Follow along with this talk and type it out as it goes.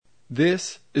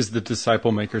This is the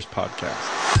Disciple Makers Podcast.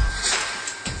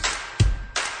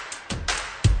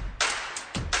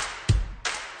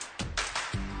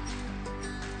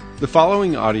 The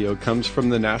following audio comes from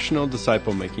the National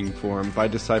Disciple Making Forum by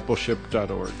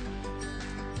discipleship.org.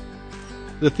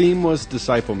 The theme was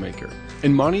Disciple Maker,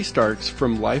 and Monte Starks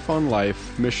from Life on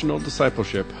Life Missional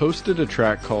Discipleship hosted a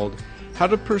track called How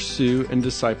to Pursue and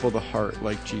Disciple the Heart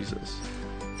Like Jesus.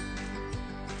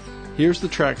 Here's the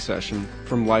track session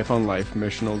from Life on Life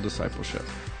Missional Discipleship.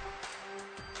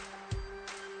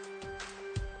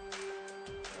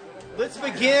 Let's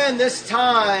begin this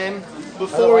time.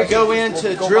 Before we go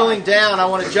into drilling down, I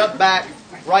want to jump back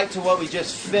right to what we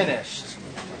just finished.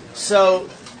 So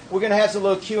we're going to have some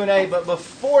little Q&A, but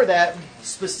before that,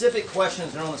 specific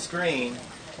questions are on the screen,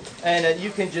 and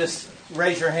you can just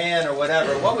raise your hand or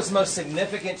whatever. What was most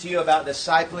significant to you about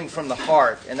discipling from the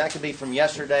heart? And that could be from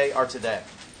yesterday or today.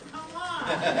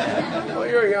 Well,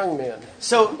 you're a young man.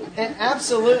 So, and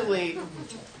absolutely,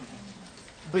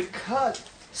 because,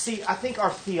 see, I think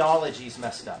our theology's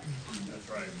messed up.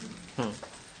 That's right.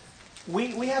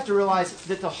 We have to realize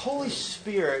that the Holy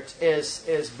Spirit,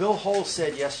 as Bill Hull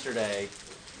said yesterday,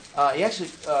 he actually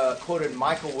quoted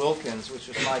Michael Wilkins, which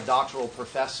was my doctoral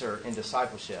professor in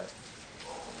discipleship.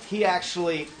 He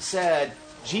actually said,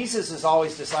 Jesus is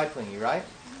always discipling you, right?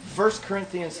 1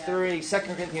 Corinthians 3, 2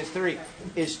 Corinthians 3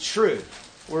 is true.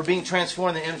 We're being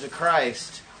transformed in the image of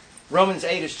Christ. Romans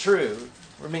 8 is true.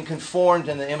 We're being conformed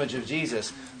in the image of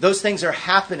Jesus. Those things are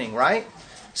happening, right?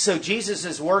 So Jesus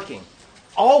is working.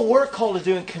 All we're called to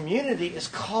do in community is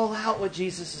call out what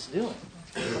Jesus is doing.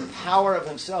 The power of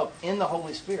Himself in the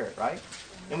Holy Spirit, right?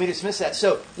 And we dismiss that.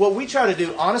 So what we try to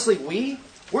do, honestly,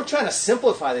 we're trying to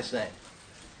simplify this thing.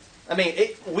 I mean,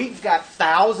 we've got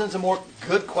thousands of more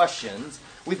good questions.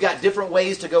 We've got different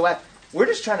ways to go at. We're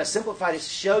just trying to simplify to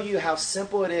show you how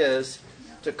simple it is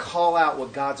to call out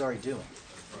what God's already doing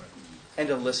and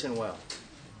to listen well.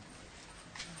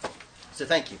 So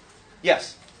thank you.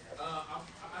 Yes?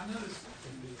 I noticed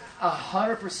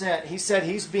 100%. He said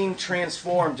he's being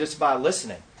transformed just by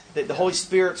listening. That the Holy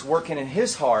Spirit's working in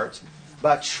his heart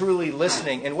by truly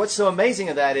listening. And what's so amazing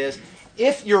of that is,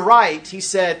 if you're right, he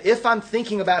said, if I'm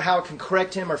thinking about how I can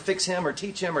correct him or fix him or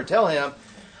teach him or tell him,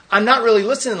 I'm not really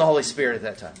listening to the Holy Spirit at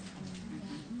that time.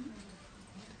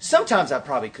 Sometimes I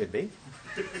probably could be.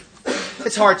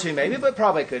 It's hard to maybe, but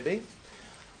probably could be.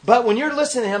 But when you're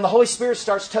listening to Him, the Holy Spirit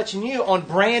starts touching you on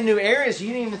brand new areas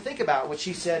you didn't even think about, which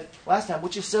He said last time,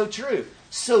 which is so true.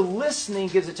 So listening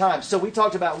gives it time. So we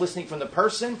talked about listening from the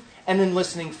person and then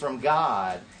listening from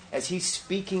God as He's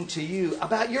speaking to you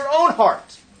about your own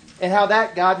heart and how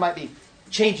that God might be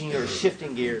changing you or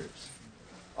shifting gears.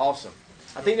 Awesome.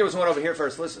 I think there was one over here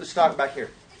first. Let's talk back here.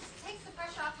 It takes the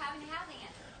pressure off having to have the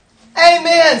answer.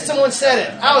 Amen! Someone said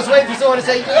it. I was waiting for someone to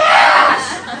say,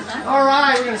 yes! All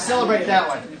right, we're going to celebrate that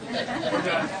one.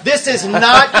 This is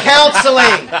not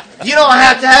counseling. You don't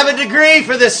have to have a degree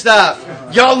for this stuff.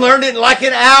 Y'all learned it in like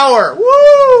an hour.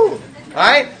 Woo! All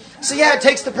right? So yeah, it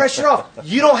takes the pressure off.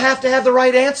 You don't have to have the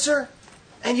right answer,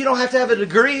 and you don't have to have a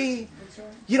degree.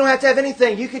 You don't have to have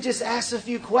anything. You could just ask a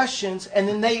few questions, and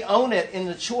then they own it in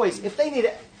the choice. If they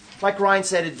need, like Ryan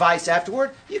said, advice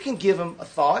afterward, you can give them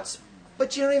thoughts,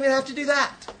 but you don't even have to do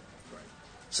that.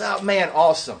 So, man,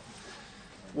 awesome.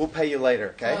 We'll pay you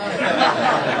later, okay?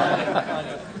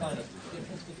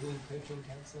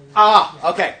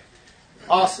 Okay.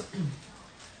 Awesome.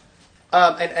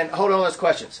 And hold on to those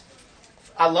questions.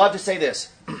 I love to say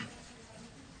this.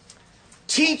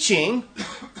 Teaching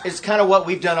is kind of what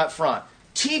we've done up front.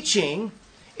 Teaching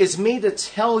is me to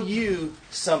tell you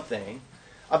something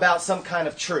about some kind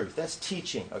of truth. That's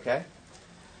teaching, okay?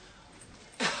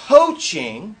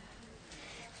 Coaching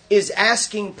is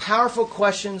asking powerful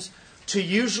questions to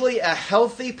usually a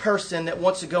healthy person that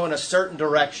wants to go in a certain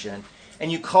direction, and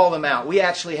you call them out. We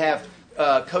actually have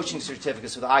coaching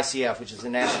certificates with ICF, which is the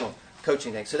national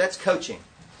coaching thing. So that's coaching.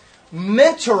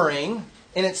 Mentoring,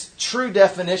 in its true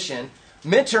definition,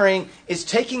 mentoring is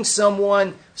taking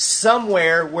someone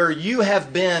somewhere where you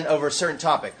have been over a certain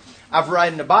topic. I've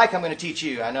ridden a bike, I'm going to teach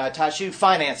you. I know how to tie shoe,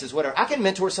 finances, whatever. I can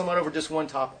mentor someone over just one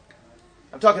topic.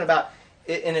 I'm talking about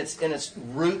it in its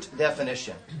root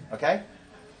definition. Okay?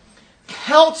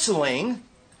 Counseling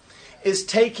is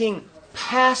taking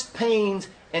past pains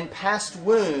and past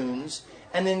wounds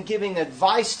and then giving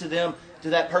advice to them, to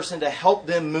that person, to help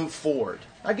them move forward.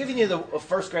 I'm giving you the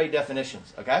first grade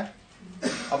definitions, okay,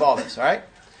 of all this, all right?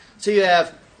 So you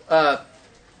have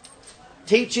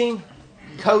teaching,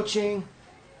 coaching,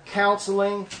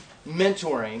 counseling,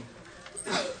 mentoring.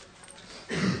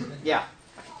 Yeah,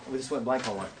 we just went blank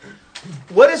on one.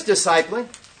 What is discipling?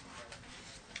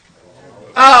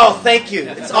 Oh, thank you.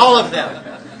 It's all of them.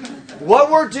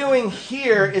 What we're doing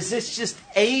here is it's just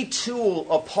a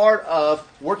tool, a part of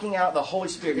working out the Holy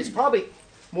Spirit. It's probably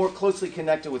more closely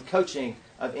connected with coaching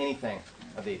of anything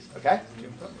of these. Okay?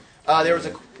 There was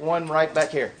one right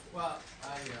back here. Well,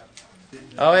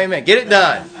 Oh, amen. Get it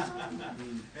done.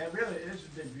 really, this has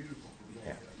been beautiful.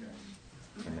 Yeah.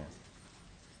 Amen.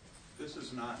 This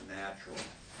is not natural.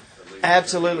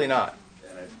 Absolutely not.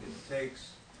 And it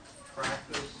takes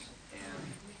practice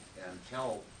and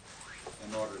help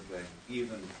in order to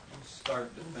even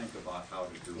start to think about how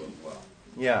to do it well.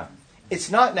 Yeah.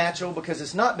 It's not natural because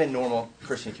it's not been normal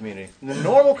Christian community. The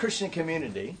normal Christian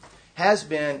community has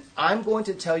been, I'm going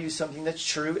to tell you something that's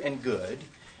true and good,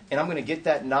 and I'm going to get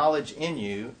that knowledge in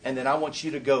you, and then I want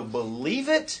you to go believe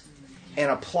it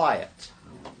and apply it.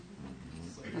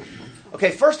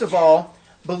 Okay, first of all,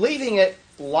 believing it,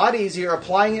 a lot easier.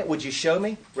 Applying it, would you show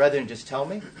me rather than just tell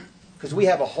me? Because we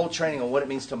have a whole training on what it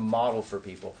means to model for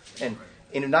people. And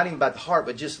not even about the heart,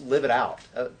 but just live it out.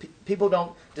 People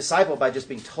don't disciple by just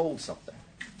being told something.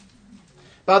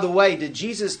 By the way, did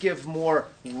Jesus give more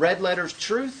red letters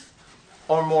truth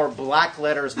or more black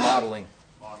letters modeling?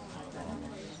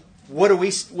 What do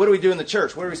we do in the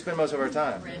church? Where do we spend most of our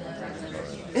time?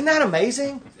 Isn't that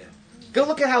amazing? Go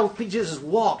look at how Jesus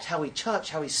walked, how he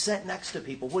touched, how he sat next to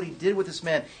people, what he did with this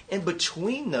man in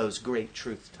between those great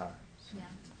truth times. Yeah.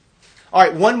 All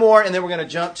right, one more, and then we're going to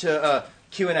jump to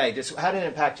Q&A. Just how did it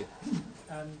impact you?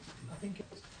 I think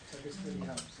this really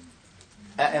helps.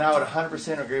 And I would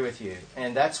 100% agree with you.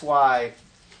 And that's why,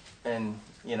 and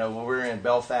when we were in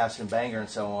Belfast and Bangor and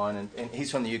so on, and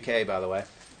he's from the UK, by the way,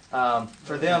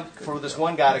 for this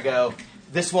one guy to go,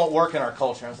 this won't work in our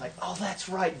culture. I was like, oh, that's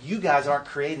right. You guys aren't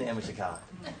creating the image of God.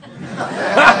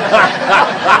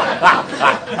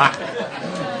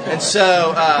 And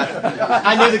so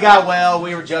I knew the guy well.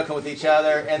 We were joking with each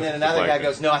other. And then another guy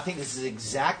goes, no, I think this is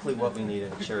exactly what we need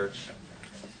in the church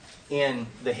in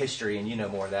the history. And you know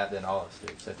more of that than all of us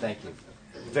do. So thank you.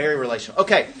 Very relational.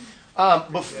 Okay.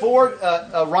 Before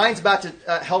Ryan's about to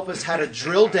help us how to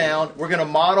drill down, we're going to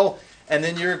model, and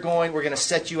then we're going to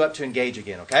set you up to engage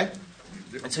again, okay?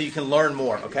 And so you can learn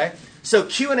more, okay? So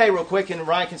Q&A real quick, and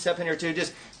Ryan can step in here too.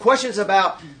 Just questions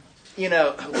about,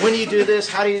 when do you do this?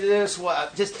 How do you do this?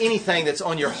 Just anything that's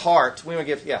on your heart. We want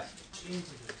to give, yeah.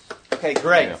 Okay,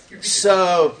 great.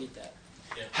 So,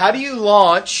 how do you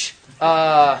launch?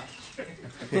 Yeah,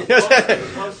 I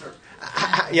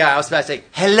was about to say,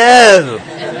 hello.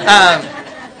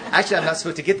 Actually, I'm not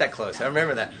supposed to get that close. I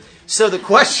remember that. So the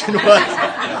question was...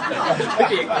 That would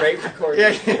be a great recording.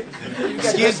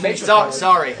 Excuse me.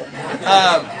 Sorry.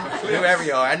 Whoever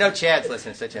you are. I know Chad's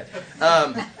listening. So Chad.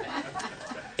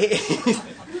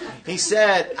 He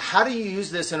said, how do you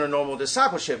use this in a normal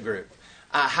discipleship group?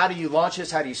 How do you launch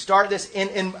this? How do you start this?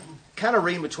 And kind of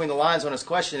reading between the lines on his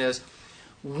question is,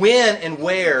 when and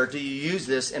where do you use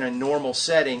this in a normal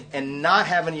setting and not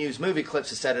having to use movie clips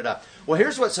to set it up? Well,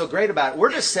 here's what's so great about it.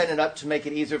 We're just setting it up to make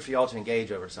it easier for y'all to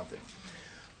engage over something.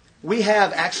 We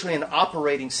have actually an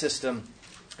operating system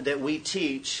that we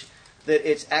teach that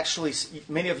it's actually,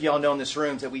 many of y'all know in this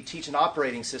room, that we teach an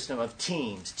operating system of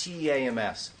TEAMS,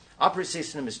 T-E-A-M-S. Operating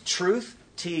system is truth,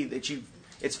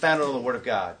 it's founded on the Word of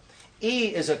God.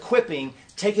 E is equipping,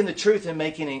 taking the truth and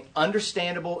making it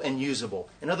understandable and usable.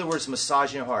 In other words,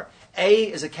 massaging your heart. A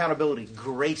is accountability,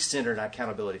 grace-centered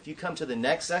accountability. If you come to the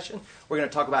next session, we're going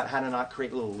to talk about how to not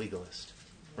create a little legalist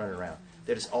running around.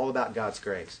 That it's all about God's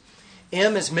grace.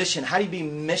 M is mission. How do you be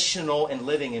missional and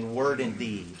living in word and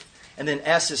deed? And then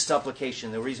S is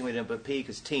supplication. The reason we didn't put P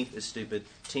because team is stupid.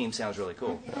 Team sounds really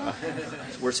cool.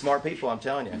 We're smart people, I'm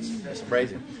telling you. It's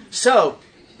crazy. So,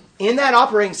 in that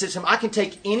operating system, I can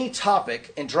take any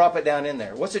topic and drop it down in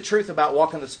there. What's the truth about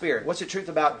walking the Spirit? What's the truth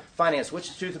about finance?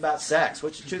 What's the truth about sex?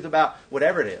 What's the truth about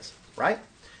whatever it is, right?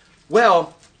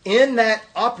 Well, in that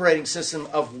operating system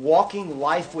of walking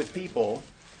life with people,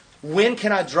 when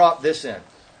can I drop this in?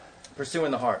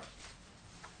 Pursuing the heart.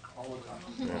 All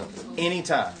the time.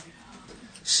 Anytime.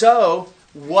 So,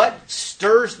 what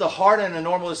stirs the heart in a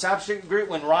normal discipleship group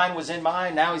when Ryan was in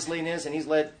mine, now he's leading his, and he's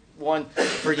led one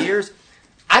for years?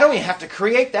 I don't even have to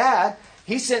create that.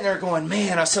 He's sitting there going,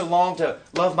 man, I so long to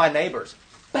love my neighbors.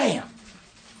 Bam.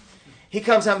 He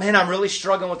comes up, man, I'm really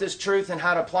struggling with this truth and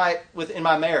how to apply it within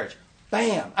my marriage.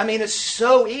 Bam. I mean, it's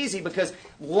so easy because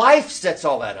life sets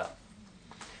all that up.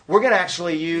 We're going to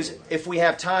actually use, if we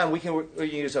have time, we can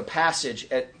use a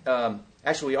passage at,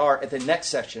 actually we are, at the next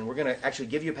section. We're going to actually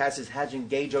give you a passage how to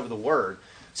engage over the Word.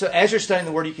 So as you're studying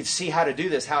the Word, you can see how to do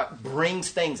this, how it brings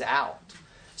things out.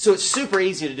 So it's super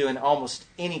easy to do in almost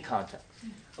any context.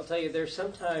 I'll tell you, there's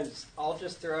sometimes I'll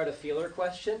just throw out a feeler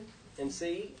question, and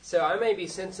see. So I may be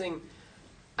sensing,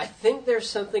 I think there's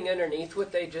something underneath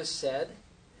what they just said.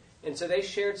 And so they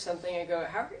shared something. I go,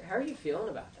 how are you feeling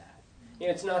about that?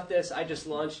 It's not this, I just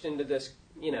launched into this,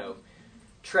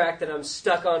 track that I'm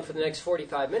stuck on for the next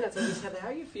 45 minutes. I just said, how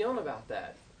are you feeling about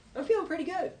that? I'm feeling pretty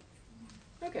good.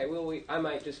 Okay, well, I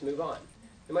might just move on.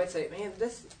 They might say, man,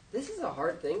 this is a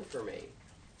hard thing for me.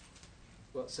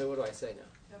 Well, so what do I say now?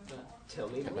 Tell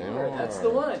me more. That's the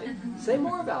one. Say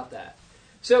more about that.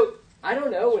 So I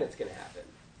don't know when it's going to happen.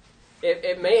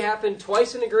 It may happen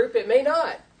twice in a group. It may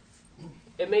not.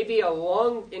 It may be a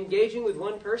long engaging with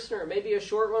one person, or it may be a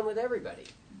short one with everybody.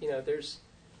 There's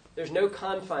no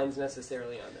confines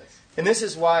necessarily on this. And this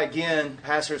is why, again,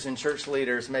 pastors and church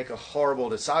leaders make a horrible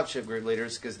discipleship group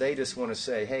leaders, because they just want to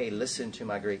say, hey, listen to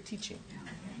my great teaching.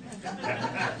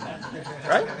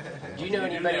 Right? Do you know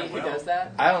anybody who does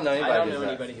that? I don't know anybody I don't who know does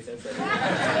anybody who does that.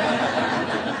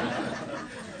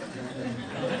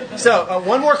 So,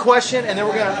 one more question, and then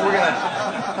we're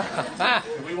gonna.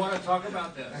 We want to talk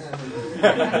about this.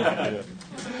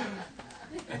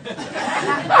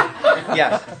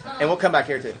 Yes, and we'll come back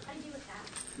here too.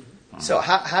 So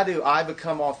how do I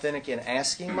become authentic in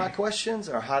asking my questions,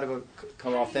 or how do I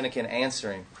become authentic in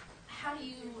answering? How do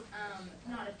you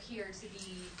not appear to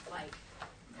be like,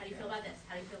 how do you feel about this?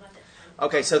 How do you feel about this?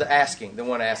 Okay, so the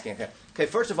one asking. Okay,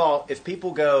 first of all, if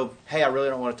people go, hey, I really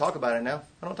don't want to talk about it now,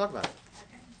 I don't talk about it.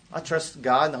 I trust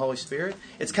God and the Holy Spirit.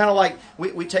 It's kind of like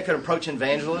we take an approach in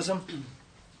evangelism.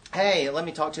 Hey, let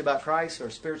me talk to you about Christ or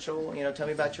spiritual, tell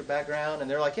me about your background. And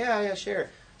they're like, yeah, share.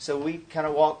 So we kind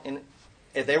of walk in.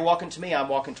 If they're walking to me, I'm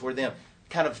walking toward them.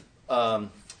 Kind of,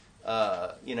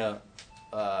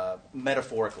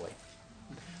 metaphorically.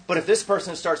 But if this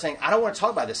person starts saying, I don't want to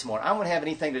talk about this more, I don't want to have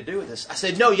anything to do with this. I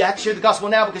said, no, you have to share the gospel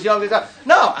now because y'all.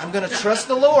 No, I'm going to trust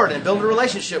the Lord and build a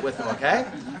relationship with Him, okay?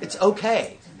 It's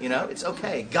okay. It's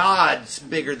okay. God's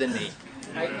bigger than me.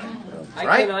 I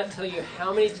Right? cannot tell you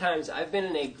how many times I've been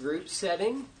in a group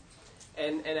setting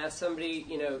and asked somebody,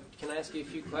 can I ask you a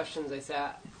few questions? They say,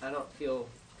 I don't feel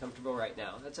comfortable right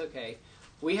now. That's okay.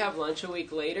 We have lunch a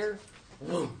week later.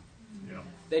 Boom. Yeah.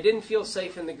 They didn't feel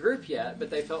safe in the group yet,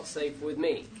 but they felt safe with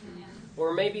me.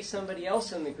 Or maybe somebody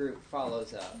else in the group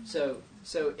follows up. So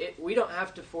we don't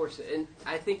have to force it, and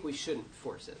I think we shouldn't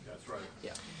force it. That's right.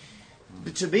 Yeah.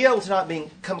 But to be able to not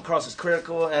come across as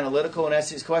critical, analytical, and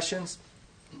ask these questions,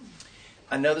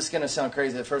 I know this is going to sound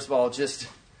crazy, but first of all, just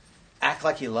act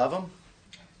like you love them.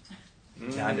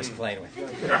 No, I'm just playing with you.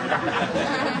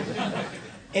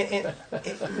 And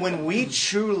when we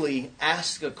truly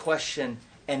ask a question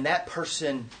and that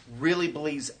person really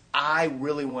believes I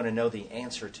really want to know the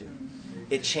answer to,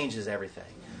 it changes everything.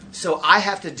 So I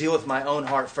have to deal with my own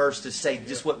heart first to say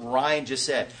just what Ryan just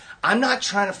said. I'm not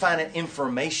trying to find an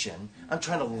information. I'm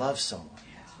trying to love someone.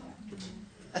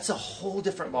 That's a whole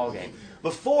different ballgame.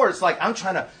 Before, it's like I'm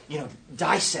trying to,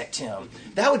 dissect him.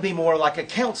 That would be more like a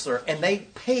counselor, and they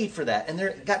paid for that, and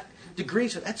they got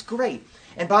degrees for that. That's great.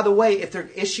 And by the way, if there are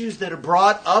issues that are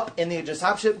brought up in the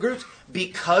discipleship groups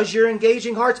because you're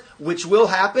engaging hearts, which will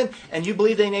happen, and you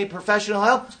believe they need professional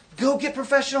help, go get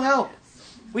professional help.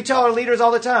 We tell our leaders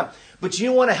all the time. But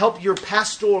you want to help your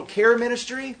pastoral care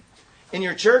ministry in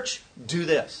your church? Do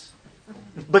this.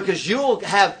 Because you'll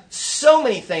have so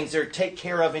many things to take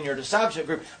care of in your discipleship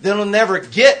group that will never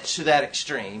get to that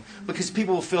extreme because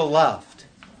people will feel loved.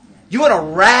 You want to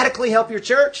radically help your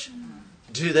church?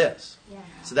 Do this.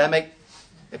 So that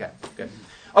okay, good.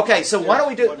 Okay, so why don't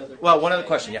we do... one other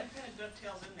question, yeah.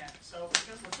 So,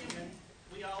 because we're human,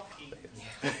 we all eat.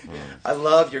 I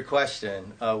love your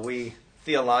question. We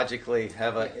theologically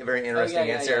have a very interesting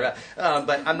answer.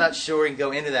 But I'm not sure we can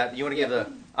go into that. You want to give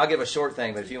I'll give a short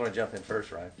thing, but if you want to jump in first,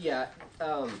 Ryan. Yeah.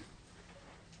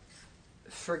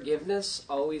 Forgiveness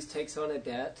always takes on a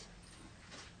debt.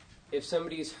 If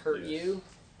somebody's hurt you,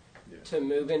 to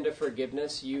move into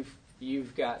forgiveness,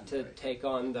 you've got to take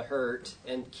on the hurt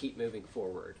and keep moving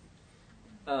forward.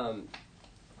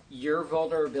 Your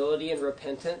vulnerability and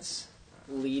repentance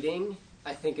leading,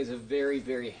 I think, is a very,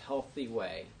 very healthy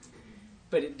way.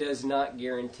 But it does not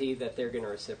guarantee that they're going to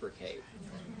reciprocate.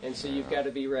 And so you've got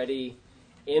to be ready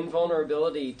in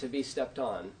vulnerability to be stepped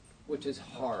on, which is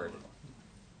hard.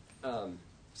 So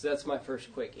that's my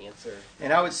first quick answer.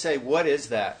 And I would say, what is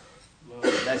that?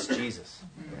 That's Jesus.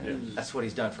 That's what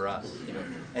He's done for us.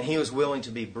 And He was willing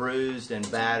to be bruised and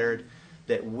battered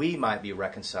that we might be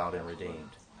reconciled and redeemed.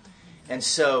 And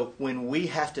so when we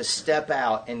have to step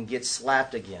out and get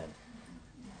slapped again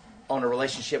on a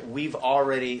relationship it's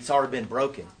already been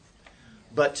broken,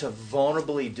 but to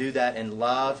vulnerably do that in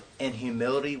love and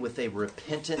humility with a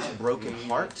repentant, broken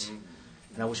heart.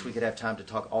 And I wish we could have time to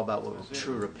talk all about what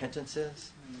true repentance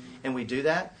is. and we do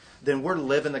that, then we're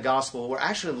living the gospel. We're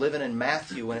actually living in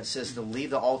Matthew when it says to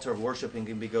leave the altar of worshiping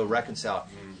and go reconciled.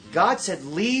 God said,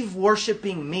 leave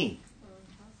worshiping me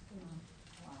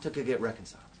to go get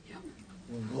reconciled.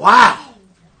 Wow!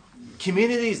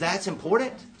 Communities, that's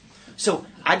important. So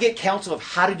I get counsel of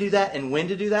how to do that and when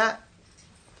to do that.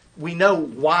 We know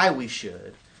why we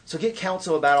should. So get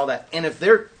counsel about all that. And if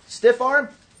they're stiff-armed,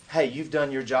 hey, you've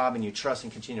done your job and you trust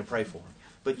and continue to pray for them.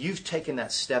 But you've taken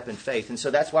that step in faith. And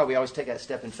so that's why we always take that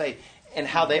step in faith. And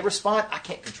how they respond, I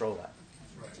can't control that.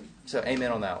 So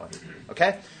amen on that one.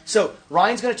 Okay? So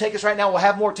Ryan's going to take us right now. We'll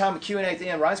have more time with Q&A at the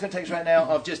end. Ryan's going to take us right now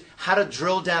of just how to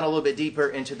drill down a little bit deeper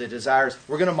into the desires.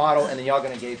 We're going to model, and then y'all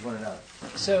going to engage one another.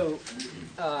 So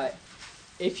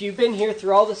if you've been here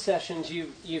through all the sessions,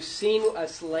 you've seen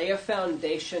us lay a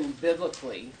foundation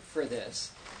biblically for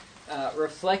this,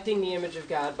 reflecting the image of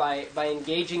God by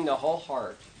engaging the whole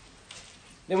heart.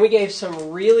 Then we gave some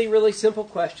really, really simple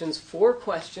questions, 4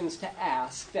 questions to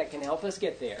ask that can help us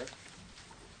get there.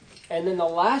 And then the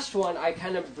last one, I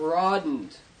kind of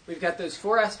broadened. We've got those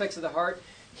 4 aspects of the heart.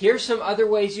 Here's some other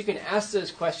ways you can ask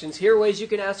those questions. Here are ways you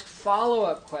can ask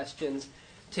follow-up questions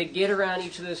to get around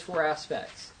each of those 4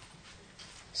 aspects.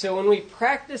 So when we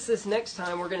practice this next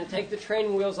time, we're going to take the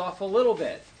training wheels off a little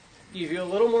bit. Give you a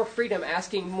little more freedom,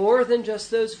 asking more than just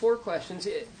those 4 questions.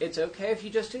 It's okay if you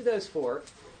just do those 4.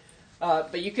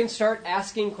 But you can start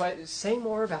asking questions. Say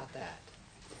more about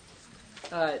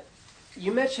that.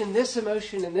 You mentioned this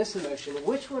emotion and this emotion.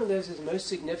 Which one of those is most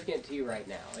significant to you right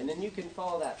now? And then you can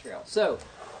follow that trail. So,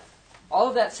 all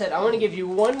of that said, I want to give you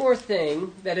one more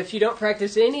thing that if you don't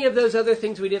practice any of those other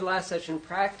things we did last session,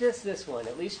 practice this one.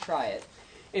 At least try it.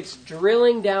 It's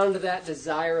drilling down to that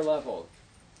desire level.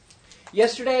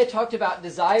 Yesterday I talked about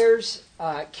desires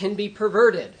can be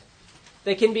perverted.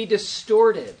 They can be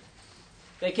distorted.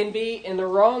 They can be in the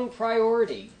wrong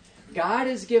priority. God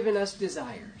has given us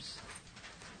desires.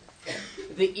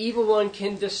 The evil one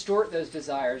can distort those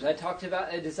desires. I talked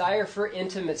about a desire for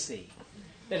intimacy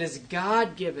that is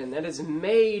God-given, that is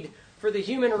made for the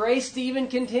human race to even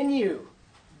continue.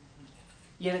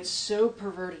 Yet it's so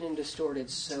perverted and distorted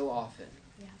so often.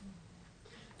 Yeah.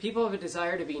 People have a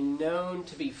desire to be known,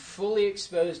 to be fully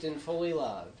exposed and fully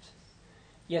loved.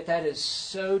 Yet that is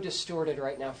so distorted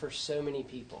right now for so many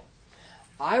people.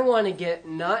 I want to get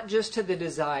not just to the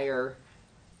desire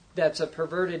that's a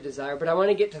perverted desire, but I want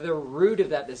to get to the root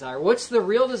of that desire. What's the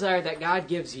real desire that God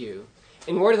gives you?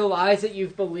 And what are the lies that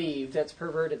you've believed that's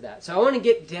perverted that? So I want to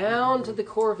get down to the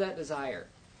core of that desire.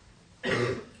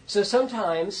 So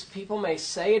sometimes people may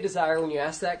say a desire when you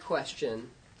ask that question,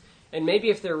 and maybe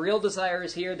if their real desire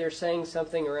is here, they're saying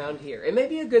something around here. It may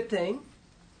be a good thing.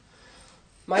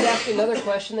 Might ask another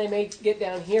question, they may get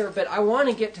down here, but I want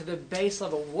to get to the base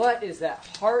level. What is that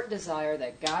heart desire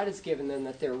that God has given them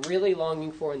that they're really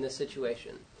longing for in this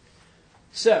situation?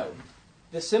 So,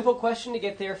 the simple question to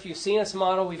get there, if you've seen us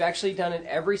model, we've actually done it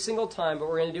every single time, but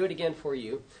we're going to do it again for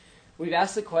you. We've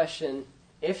asked the question,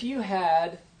 if you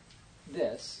had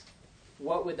this,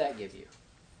 what would that give you?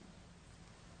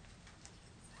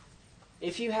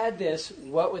 If you had this,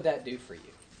 what would that do for you?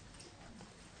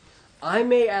 I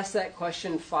may ask that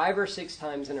question 5 or 6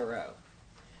 times in a row.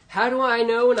 How do I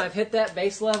know when I've hit that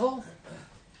base level?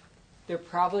 They're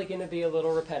probably going to be a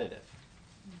little repetitive.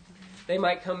 They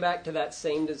might come back to that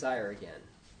same desire again.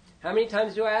 How many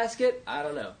times do I ask it? I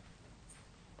don't know.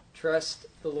 Trust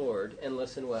the Lord and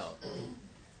listen well.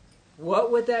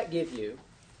 What would that give you,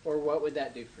 or what would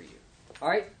that do for you? All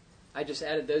right, I just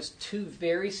added those 2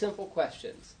 very simple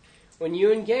questions. When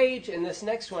you engage in this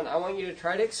next one, I want you to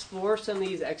try to explore some of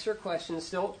these extra questions.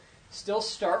 Still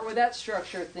start with that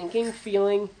structure, thinking,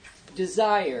 feeling,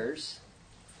 desires.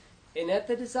 And at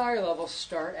the desire level,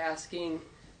 start asking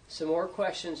some more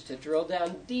questions to drill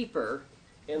down deeper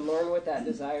and learn what that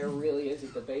desire really is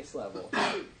at the base level.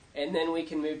 And then we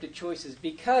can move to choices,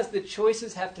 because the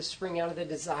choices have to spring out of the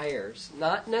desires,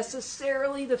 not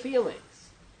necessarily the feelings.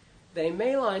 They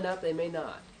may line up, they may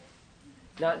not.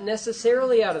 Not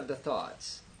necessarily out of the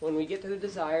thoughts. When we get to the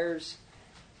desires,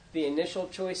 the initial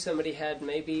choice somebody had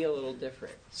may be a little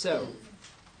different. So,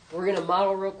 we're going to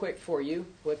model real quick for you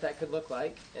what that could look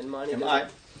like. And Monte,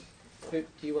 do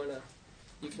you want to?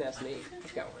 You can ask me.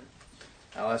 I've got one.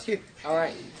 I'll ask you. All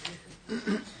right.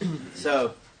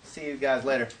 So, see you guys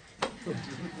later.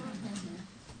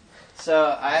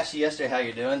 So, I asked you yesterday how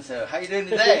you're doing. So, how you doing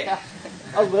today? Yeah.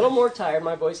 A little more tired.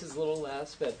 My voice is a little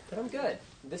less, but I'm good.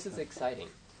 This is exciting.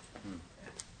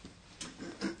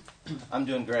 I'm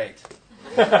doing great.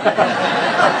 This is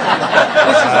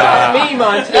not me,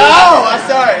 Monte. Oh, I'm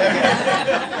sorry.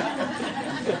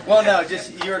 Okay. Well, no,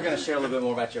 just you were going to share a little bit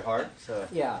more about your heart. So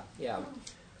Yeah.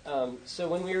 So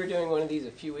when we were doing one of these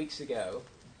a few weeks ago,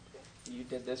 you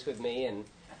did this with me, and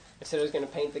I said I was going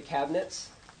to paint the cabinets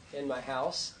in my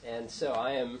house, and so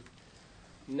I am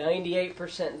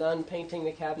 98% done painting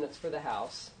the cabinets for the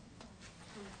house.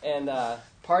 And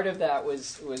part of that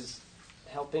was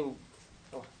helping.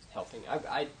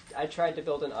 I tried to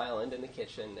build an island in the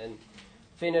kitchen and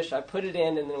finished. I put it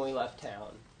in, and then we left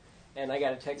town. And I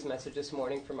got a text message this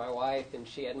morning from my wife, and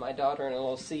she had my daughter in a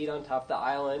little seat on top of the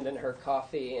island, and her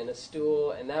coffee and a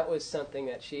stool, and that was something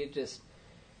that she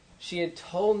had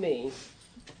told me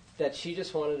that she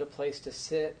just wanted a place to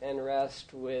sit and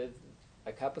rest with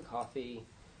a cup of coffee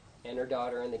and her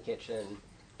daughter in the kitchen.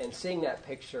 And seeing that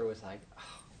picture was like,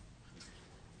 oh,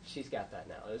 she's got that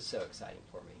now. It was so exciting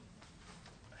for me.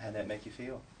 How'd that make you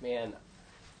feel? Man,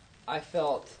 I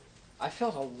felt a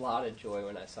lot of joy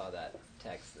when I saw that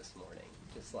text this morning.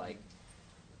 Just like,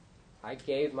 I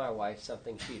gave my wife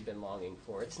something she'd been longing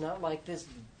for. It's not like this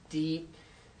deep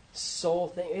soul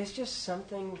thing. It's just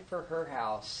something for her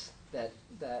house that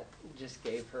just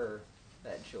gave her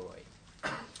that joy.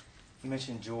 You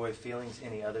mentioned joy, feelings.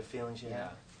 Any other feelings you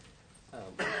have?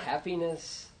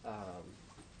 Happiness,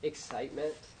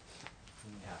 excitement.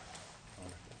 Yeah.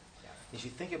 As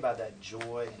you think about that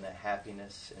joy and that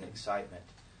happiness and excitement,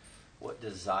 what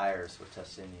desires were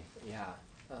touched in you? Yeah.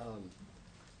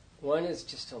 One is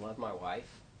just to love my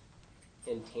wife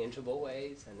in tangible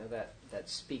ways. I know that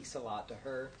speaks a lot to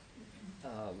her.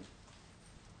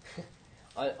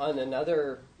 On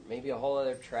another, maybe a whole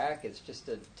other track, it's just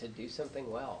to do something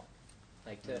well.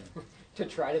 Like to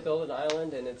try to build an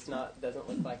island, and doesn't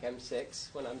look like I'm 6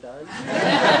 when I'm done.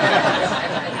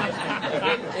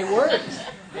 It works,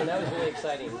 and that was really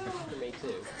exciting for me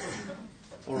too.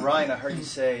 Well, Ryan, I heard you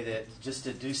say that just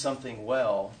to do something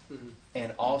well,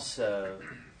 and also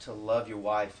to love your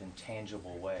wife in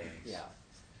tangible ways. Yeah.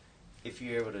 If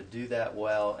you're able to do that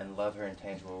well and love her in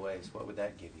tangible ways, what would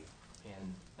that give you?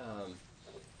 And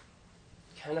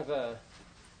kind of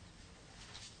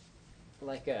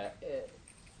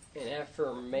an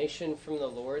affirmation from the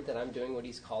Lord that I'm doing what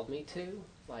He's called me to.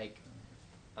 Like,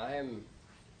 I am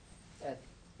at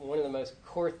one of the most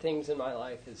core things in my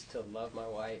life is to love my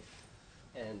wife,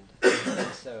 and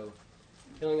so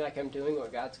feeling like I'm doing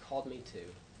what God's called me to,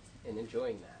 and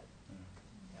enjoying that.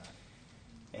 Yeah.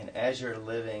 And as you're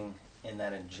living in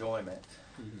that enjoyment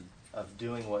of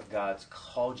doing what God's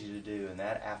called you to do, and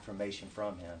that affirmation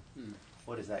from Him,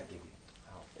 what does that give you?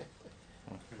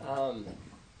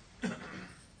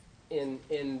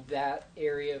 In that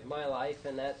area of my life,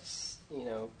 and that's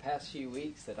past few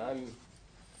weeks, that I'm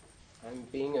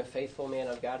being a faithful man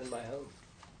of God in my home.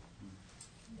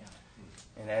 Yeah.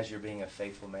 And as you're being a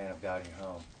faithful man of God in your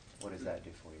home, what does that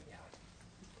do for you? Yeah.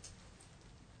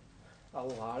 A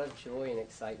lot of joy and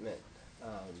excitement.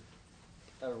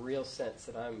 A real sense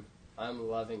that I'm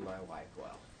loving my wife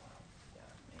well. Yeah.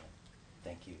 Man,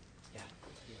 thank you. Yeah.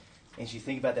 As you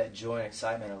think about that joy and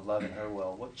excitement of loving her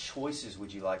well, what choices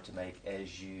would you like to make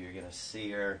as you're going to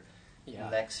see her the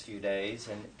next few days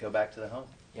and go back to the home?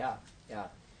 Yeah.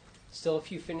 Still a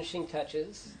few finishing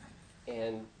touches,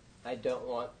 and I don't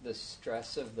want the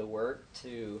stress of the work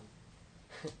to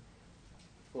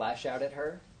lash out at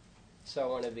her. So I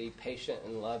want to be patient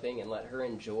and loving and let her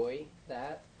enjoy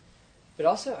that. But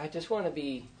also, I just want to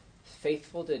be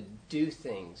faithful to do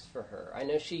things for her. I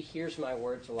know she hears my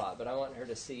words a lot, but I want her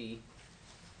to see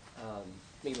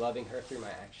me loving her through my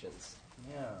actions.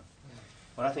 Yeah.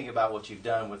 When I think about what you've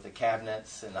done with the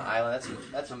cabinets and the island,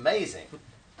 that's amazing.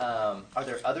 Are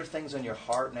there other things on your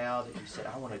heart now that you said,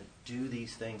 I want to do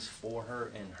these things for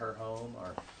her in her home,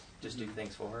 or just do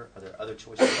things for her? Are there other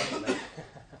choices you want to make?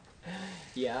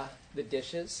 Yeah, the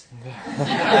dishes.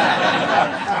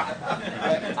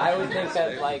 I would think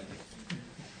that, like,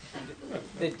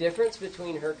 the difference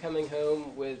between her coming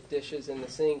home with dishes in the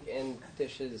sink and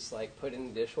dishes, like, put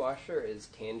in the dishwasher is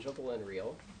tangible and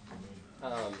real.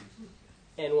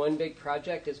 And one big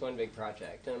project is one big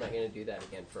project, and I'm not going to do that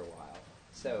again for a while.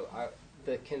 So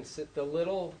the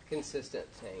little consistent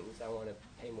things I want to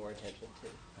pay more attention to.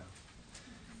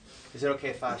 Is it okay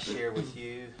if I share with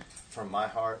you from my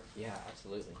heart? Yeah,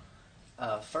 absolutely.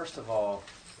 First of all,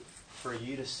 for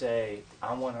you to say,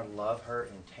 I want to love her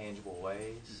in tangible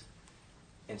ways,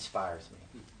 inspires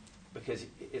me. Because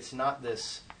it's not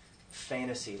this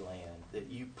fantasy land that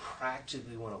you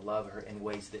practically want to love her in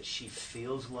ways that she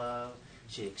feels love,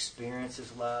 she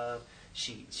experiences love,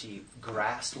 she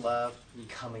grasps love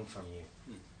coming from you.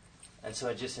 And so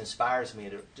it just inspires me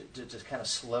to just kind of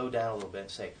slow down a little bit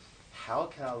and say, how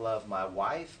can I love my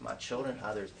wife, my children,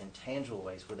 others in tangible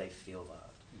ways where they feel loved?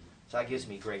 So that gives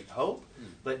me great hope,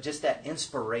 but just that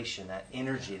inspiration, that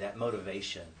energy, that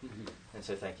motivation. And And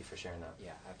so thank you for sharing that.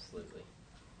 Yeah, absolutely.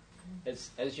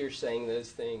 As you're saying those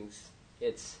things,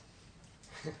 it's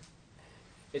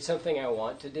it's something I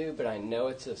want to do, but I know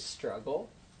it's a struggle.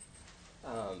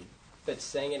 But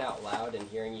saying it out loud and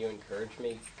hearing you encourage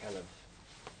me kind of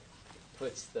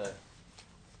puts the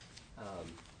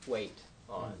weight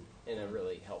on in a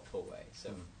really helpful way.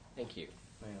 So thank you.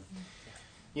 Man.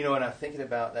 You know, when I'm thinking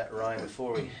about that, Ryan,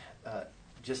 before we,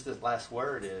 just the last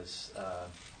word is,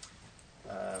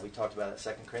 we talked about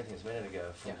that 2 Corinthians a minute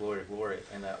ago, from glory to glory,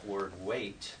 and that word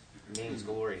wait means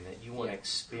glory, and that you want to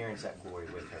experience that glory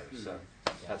with her. So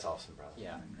that's awesome, brother.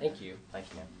 Yeah, thank you. Thank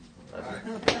you, man. Love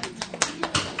you.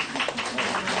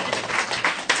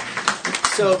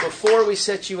 So before we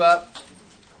set you up,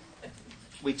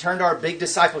 we turned to our big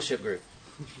discipleship group.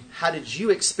 How did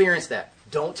you experience that?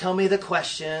 Don't tell me the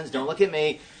questions. Don't look at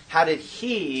me. How did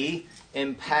he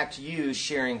impact you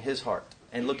sharing his heart?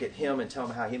 And look at him and tell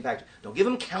him how he impacted you. Don't give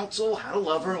him counsel, how to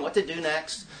love her and what to do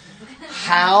next.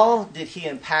 How did he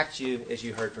impact you as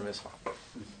you heard from his heart?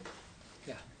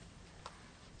 Yeah.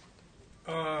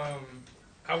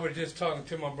 I was just talking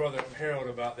to my brother Harold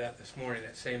about that this morning,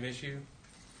 that same issue.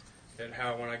 That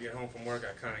how when I get home from work,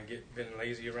 I kind of been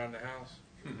lazy around the house.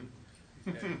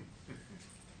 And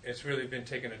it's really been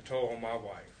taking a toll on my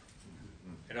wife.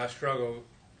 And I struggle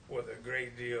with a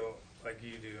great deal like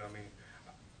you do. I mean,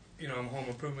 you know, I'm a home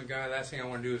improvement guy. Last thing I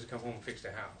want to do is come home and fix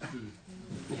the house.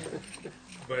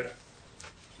 But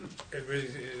it really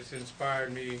has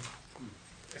inspired me,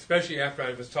 especially after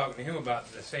I was talking to him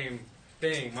about the same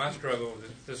thing, my struggle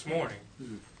this morning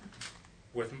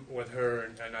with her.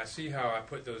 And I see how I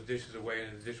put those dishes away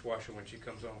in the dishwasher when she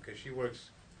comes home, because she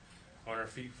works on her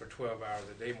feet for 12 hours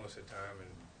a day most of the time. And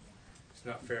it's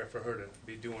not fair for her to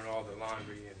be doing all the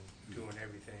laundry and doing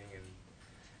everything. And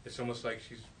it's almost like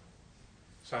she's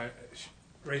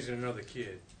raising another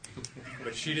kid,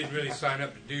 but she didn't really sign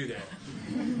up to do that.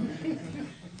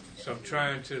 So I'm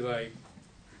trying to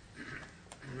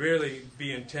really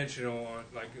be intentional on,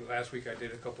 like last week I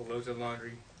did a couple loads of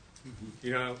laundry.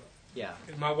 You know,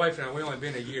 and my wife and I, we only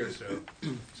been a year, so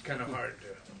it's kind of hard to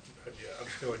adjust. I'm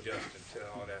still adjusting to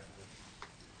all that.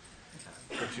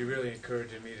 But she really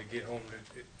encouraging me to get home,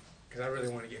 because I really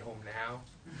want to get home now.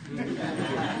 You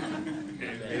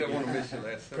don't want to miss your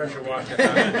last pressure wash the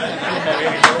house.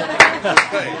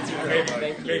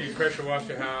 Maybe pressure wash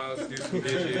the house, do some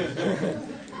dishes,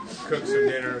 cook some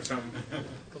dinner or something.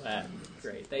 Glad.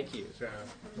 Great. Thank you. So,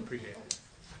 appreciate it.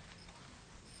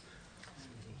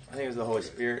 I think it was the Holy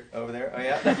Spirit over there. Oh,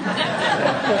 yeah?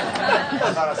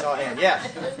 I thought I saw a hand. Yeah.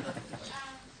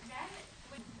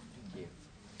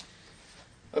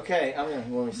 Okay, I'm going to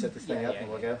let me set this thing up and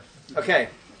we'll go. Okay,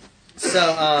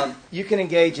 so you can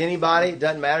engage anybody. It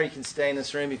doesn't matter. You can stay in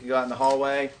this room. You can go out in the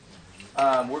hallway.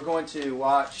 We're going to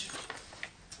watch.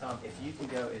 If you can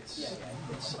go, it's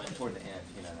toward the end.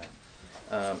 You know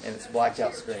that, and it's blacked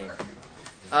out screen.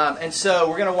 And so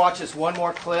we're going to watch this one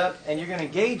more clip, and you're going to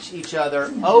engage each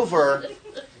other over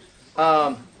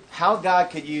how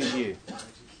God could use you.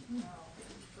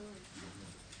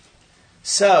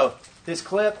 So. This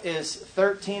clip is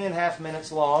 13 and a half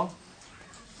minutes long.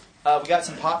 We got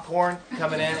some popcorn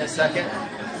coming in a second.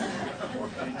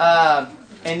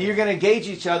 And you're going to engage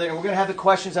each other, and we're going to have the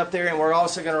questions up there, and we're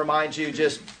also going to remind you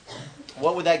just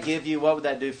what would that give you? What would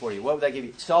that do for you? What would that give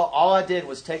you? So all I did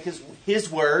was take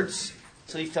his words,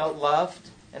 so he felt loved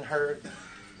and heard,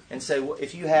 and say, well,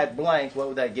 if you had blank, what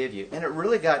would that give you? And it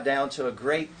really got down to a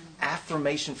great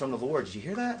affirmation from the Lord. Did you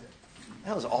hear that?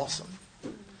 That was awesome.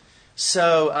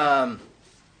 So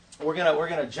we're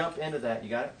gonna jump into that. You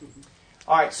got it?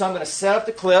 All right. So I'm going to set up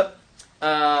the clip.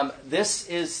 This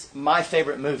is my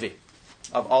favorite movie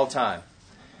of all time.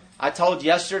 I told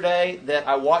yesterday that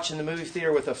I watched in the movie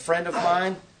theater with a friend of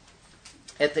mine.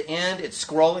 At the end, it's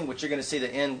scrolling, which you're going to see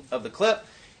the end of the clip.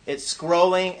 It's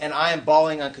scrolling, and I am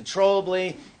bawling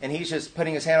uncontrollably, and he's just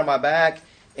putting his hand on my back.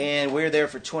 And we were there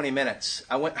for 20 minutes.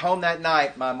 I went home that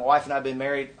night. My wife and I have been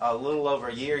married a little over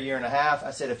a year and a half.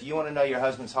 I said, if you want to know your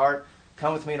husband's heart,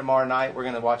 come with me tomorrow night. We're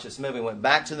going to watch this movie. Went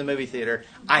back to the movie theater.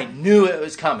 I knew it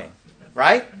was coming,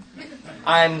 right?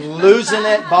 I'm losing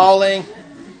it, bawling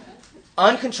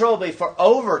uncontrollably for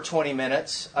over 20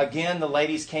 minutes. Again, the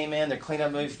ladies came in. They're cleaning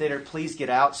up the movie theater. Please get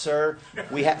out, sir.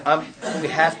 We have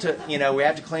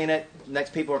to clean it.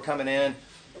 Next people are coming in.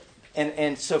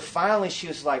 And so finally she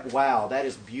was like, wow, that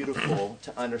is beautiful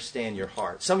to understand your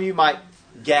heart. Some of you might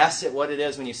guess at what it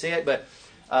is when you see it, but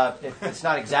it's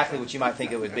not exactly what you might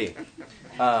think it would be.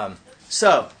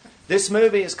 So this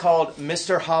movie is called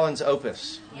Mr. Holland's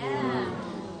Opus.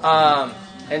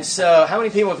 And so how many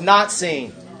people have not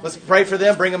seen Let's pray for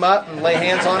them, bring them up, and lay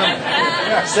hands on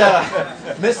them. So,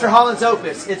 Mr. Holland's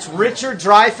Opus. It's Richard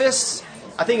Dreyfuss.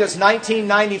 I think it was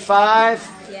 1995.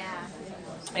 Yeah.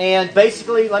 And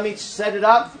basically, let me set it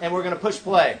up, and we're going to push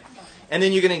play. And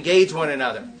then you can engage one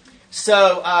another.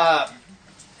 So,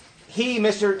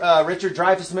 Mr. Richard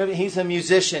Dreyfuss, he's a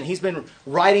musician. He's been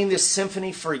writing this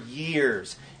symphony for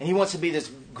years. And he wants to be this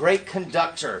great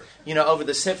conductor, over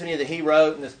the symphony that he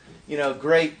wrote, and this,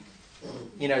 great,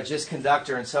 just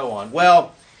conductor and so on.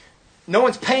 Well, no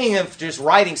one's paying him for just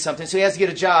writing something, so he has to get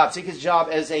a job. So he gets a job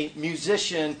as a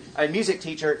musician, a music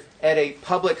teacher at a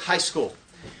public high school.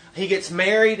 He gets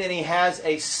married and he has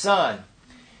a son.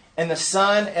 And the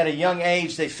son, at a young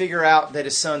age, they figure out that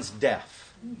his son's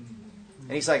deaf.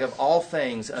 And he's like, of all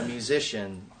things, a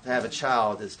musician, to have a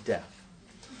child that's deaf.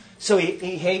 So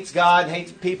he hates God,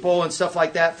 hates people and stuff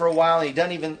like that for a while. He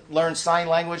doesn't even learn sign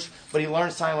language, but he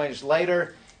learns sign language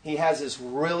later. He has this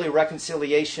really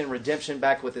reconciliation, redemption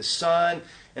back with his son,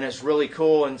 and it's really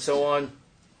cool and so on.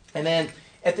 And then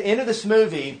at the end of this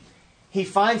movie, he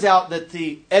finds out that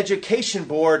the education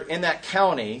board in that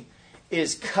county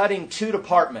is cutting 2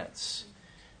 departments.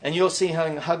 And you'll see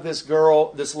him hug this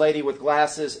girl, this lady with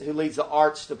glasses who leads the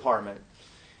arts department.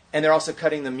 And they're also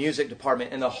cutting the music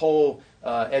department and the whole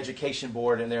education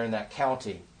board in there in that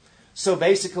county. So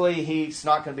basically, he's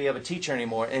not going to be able to teach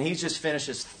anymore. And he's just finished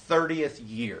his 30th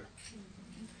year.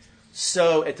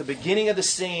 So at the beginning of the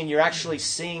scene, you're actually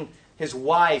seeing his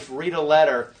wife read a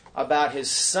letter about his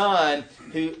son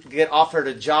who get offered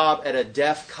a job at a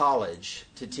deaf college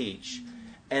to teach.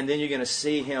 And then you're going to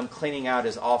see him cleaning out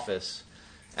his office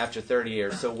after 30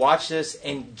 years. So watch this,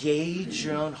 engage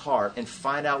your own heart, and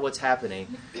find out what's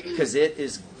happening. Because it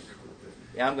is...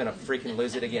 I'm going to freaking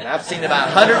lose it again. I've seen it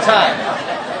about 100 times.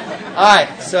 All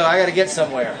right, so I got to get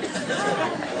somewhere. Very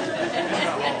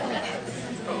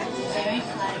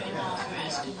flattering offer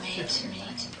has been made to me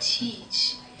to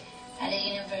teach at a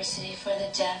university for the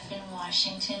deaf in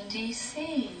Washington,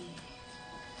 D.C.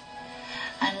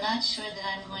 I'm not sure that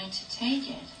I'm going to take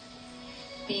it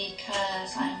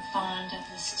because I'm fond of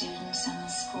the students and the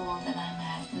school that I'm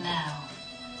at now.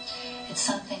 It's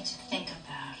something to think about.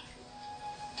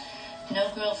 No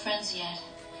girlfriends yet,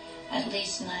 at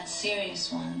least not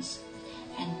serious ones.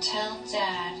 And tell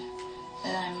Dad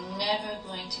that I'm never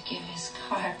going to give his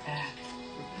car back.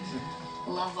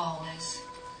 Love always,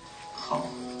 Cole.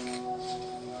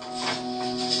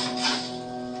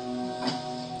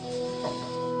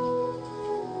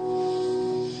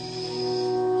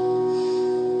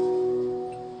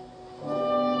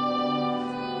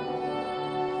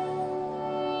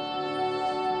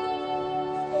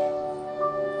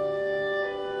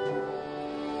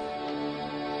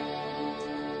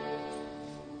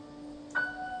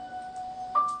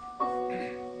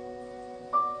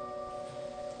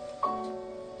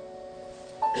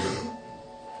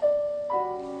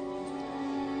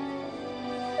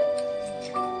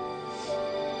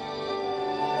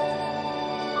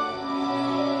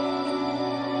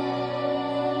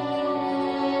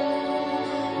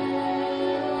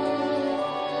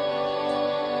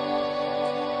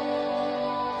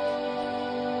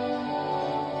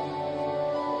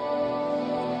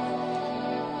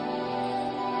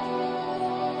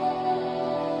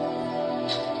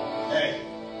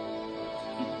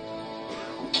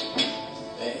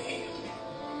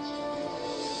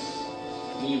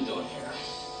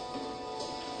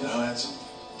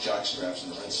 Straps in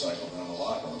the red cycle down the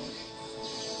locker room.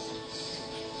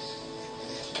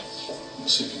 We'll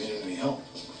see if you need any help.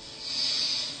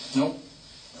 No.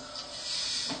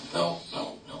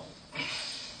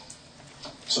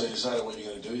 So you decided what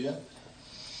you're going to do yet?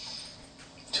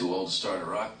 Too old to start a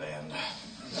rock band.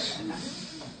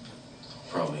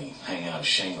 Probably hang out a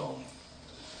shingle and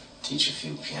teach a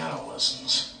few piano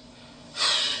lessons.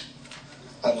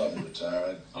 I'd love to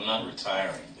retire. I'm not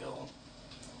retiring, Bill.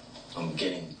 I'm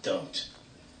getting dumped.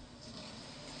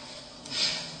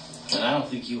 And I don't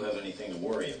think you have anything to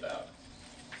worry about.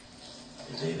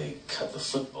 The day they cut the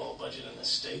football budget in this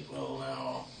state, well,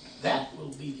 now, that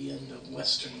will be the end of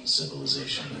Western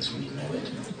civilization as we know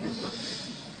it.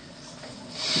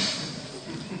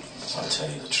 I'll tell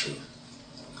you the truth.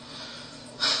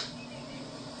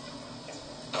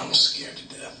 I'm scared to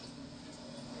death.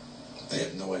 They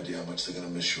have no idea how much they're going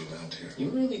to miss you around here. You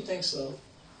really think so?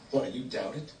 What, you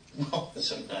doubt it? Well,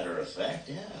 as a matter of fact,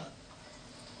 yeah.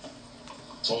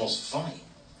 It's almost funny.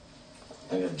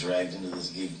 I got dragged into this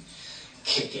gig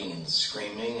kicking and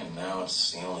screaming, and now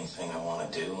it's the only thing I want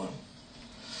to do.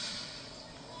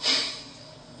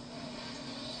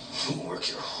 And you work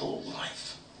your whole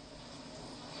life.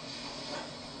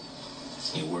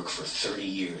 You work for 30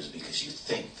 years because you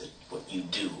think that what you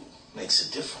do makes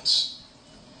a difference.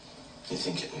 You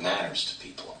think it matters to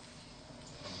people.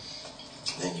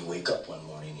 Then you wake up one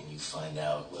morning and you find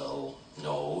out, well,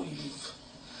 no, you've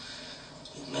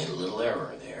made a little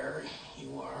error there.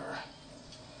 You are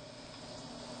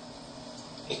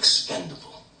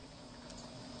expendable.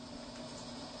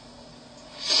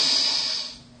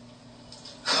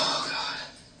 Oh, God.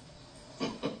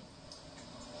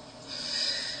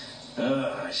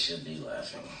 I should be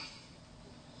laughing.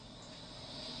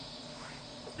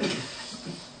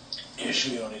 You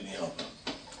sure you don't need any help?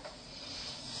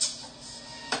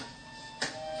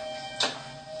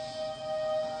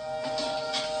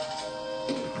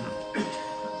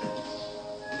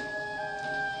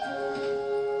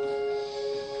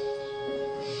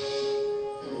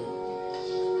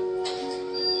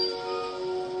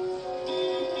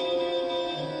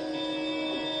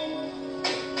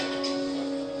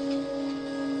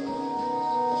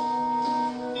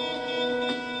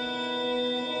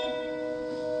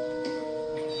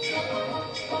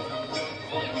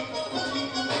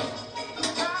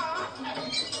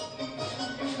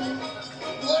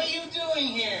 What are you doing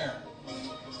here?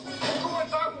 Who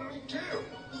thought with me too?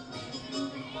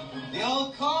 The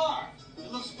old car.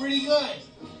 It looks pretty good.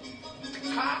 The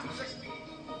car?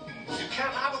 You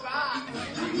can't have a bar.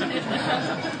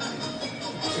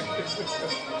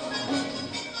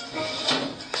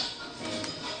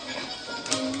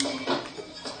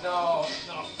 No.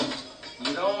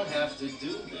 You don't have to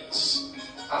do this.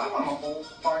 I don't want to hold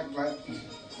fight like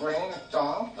rain at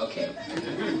dawn. Okay.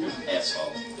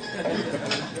 Asshole.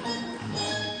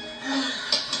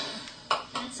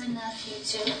 That's enough, you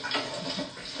two.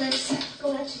 Let's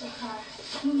go out to the car.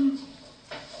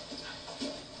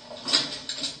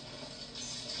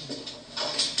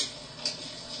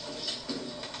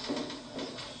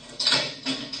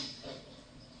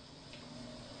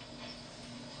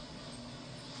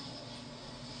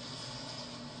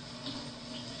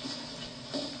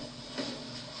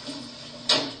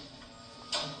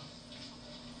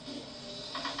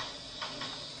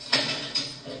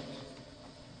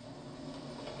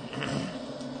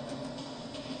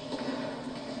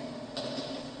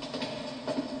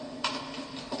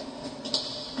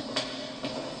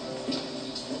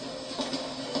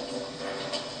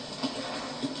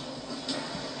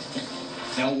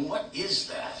 Now, what is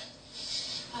that?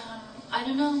 I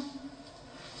don't know.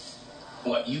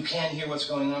 What, you can't hear what's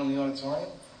going on in the auditorium?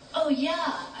 Oh, yeah,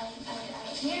 I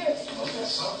hear it. Well,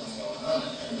 there's something going on in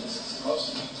there. This is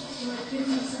supposed to be. You were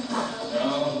giving me something.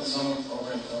 No, the summer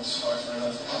program don't start for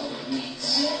another couple of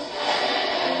weeks.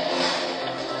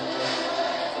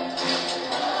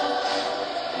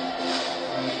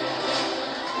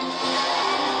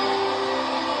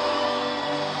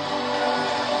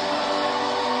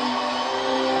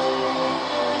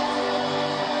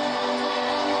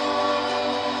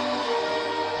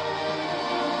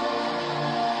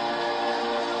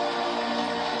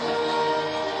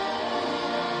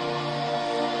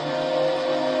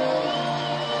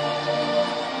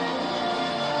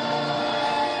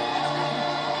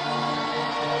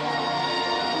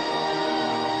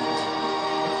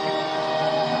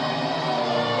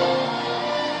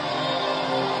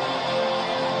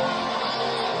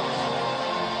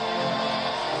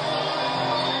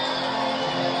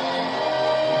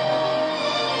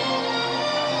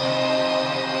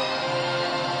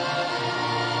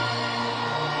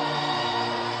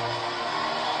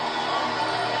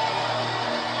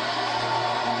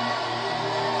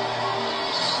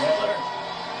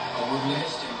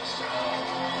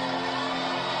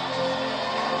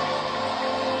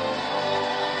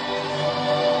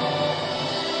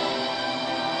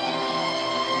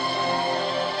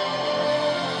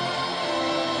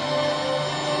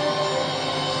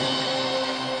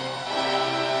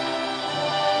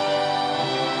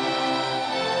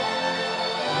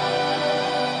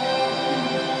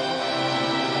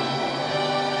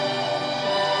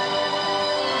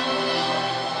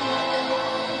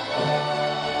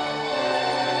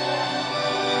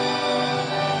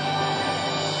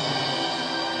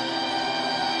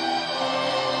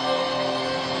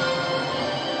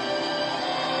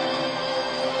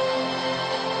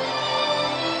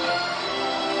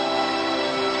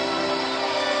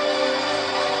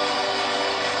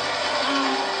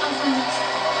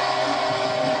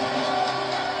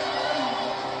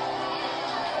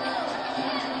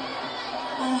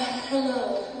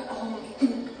 Hello.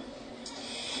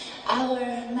 Our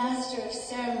master of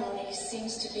ceremonies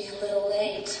seems to be a little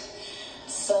late,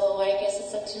 so I guess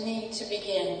it's up to me to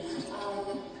begin.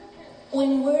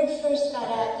 When word first got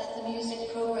out that the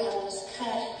music program was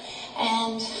cut,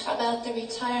 and about about the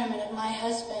retirement of my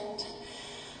husband.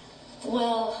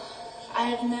 Well, I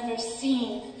have never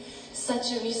seen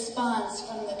such a response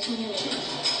from the community.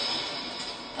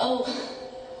 Oh,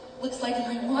 looks like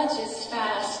my watch is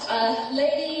fast.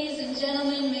 Ladies and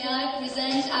gentlemen, may I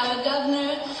present our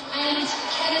governor and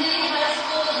Kennedy High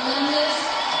School alumnus,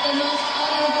 the most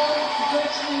honorable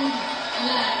Gertrude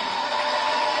Lang.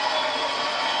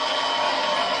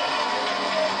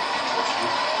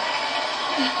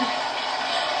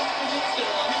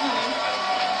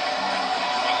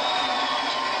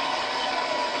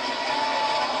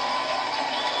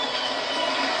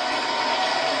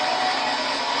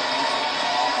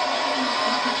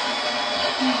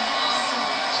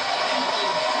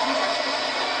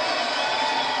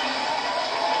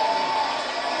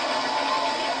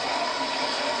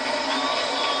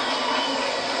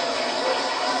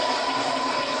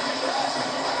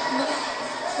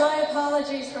 My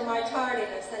apologies for my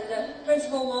tardiness, and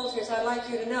Principal Walters, I'd like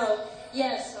you to know,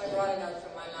 yes, I brought a note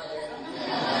from my mother.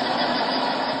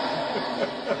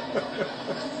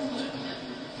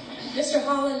 Mr.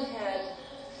 Holland had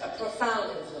a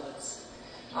profound influence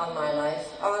on my life,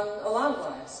 on a lot of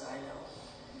lives, I know.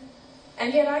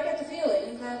 And yet I get the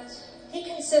feeling that he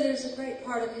considers a great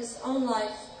part of his own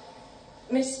life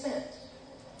misspent.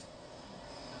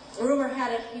 Rumor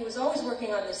had it he was always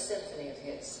working on this symphony of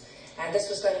his, and this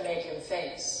was going to make him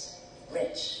famous,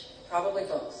 rich, probably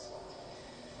both.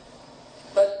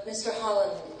 But Mr.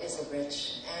 Holland isn't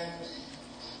rich, and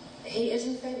he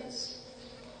isn't famous,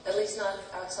 at least not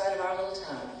outside of our little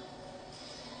town.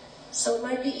 So it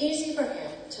might be easy for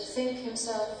him to think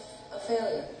himself a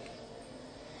failure.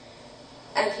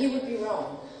 And he would be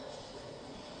wrong.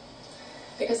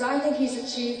 Because I think he's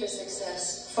achieved a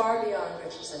success far beyond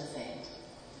riches and fame.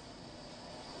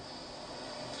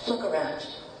 Look around you.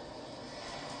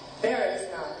 There is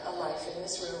not a life in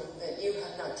this room that you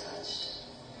have not touched.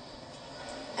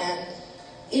 And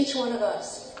each one of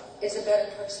us is a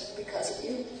better person because of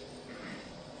you.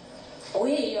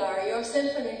 We are your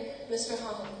symphony, Mr.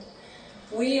 Holland.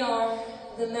 We are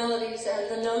the melodies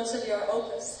and the notes of your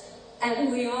opus.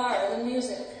 And we are the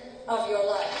music of your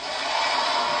life.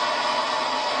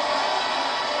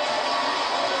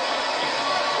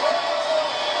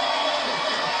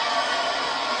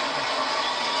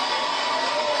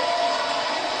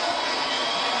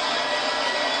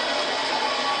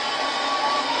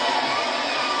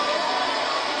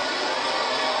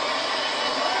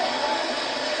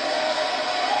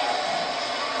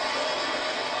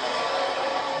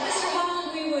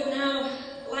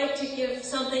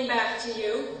 Something back to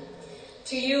you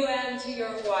and to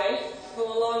your wife, who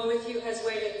along with you has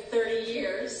waited 30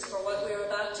 years for what we're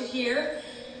about to hear.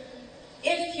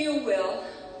 If you will,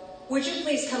 would you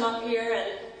please come up here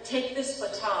and take this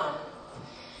baton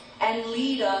and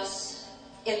lead us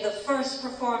in the first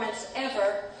performance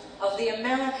ever of the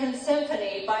American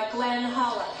Symphony by Glenn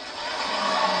Holland.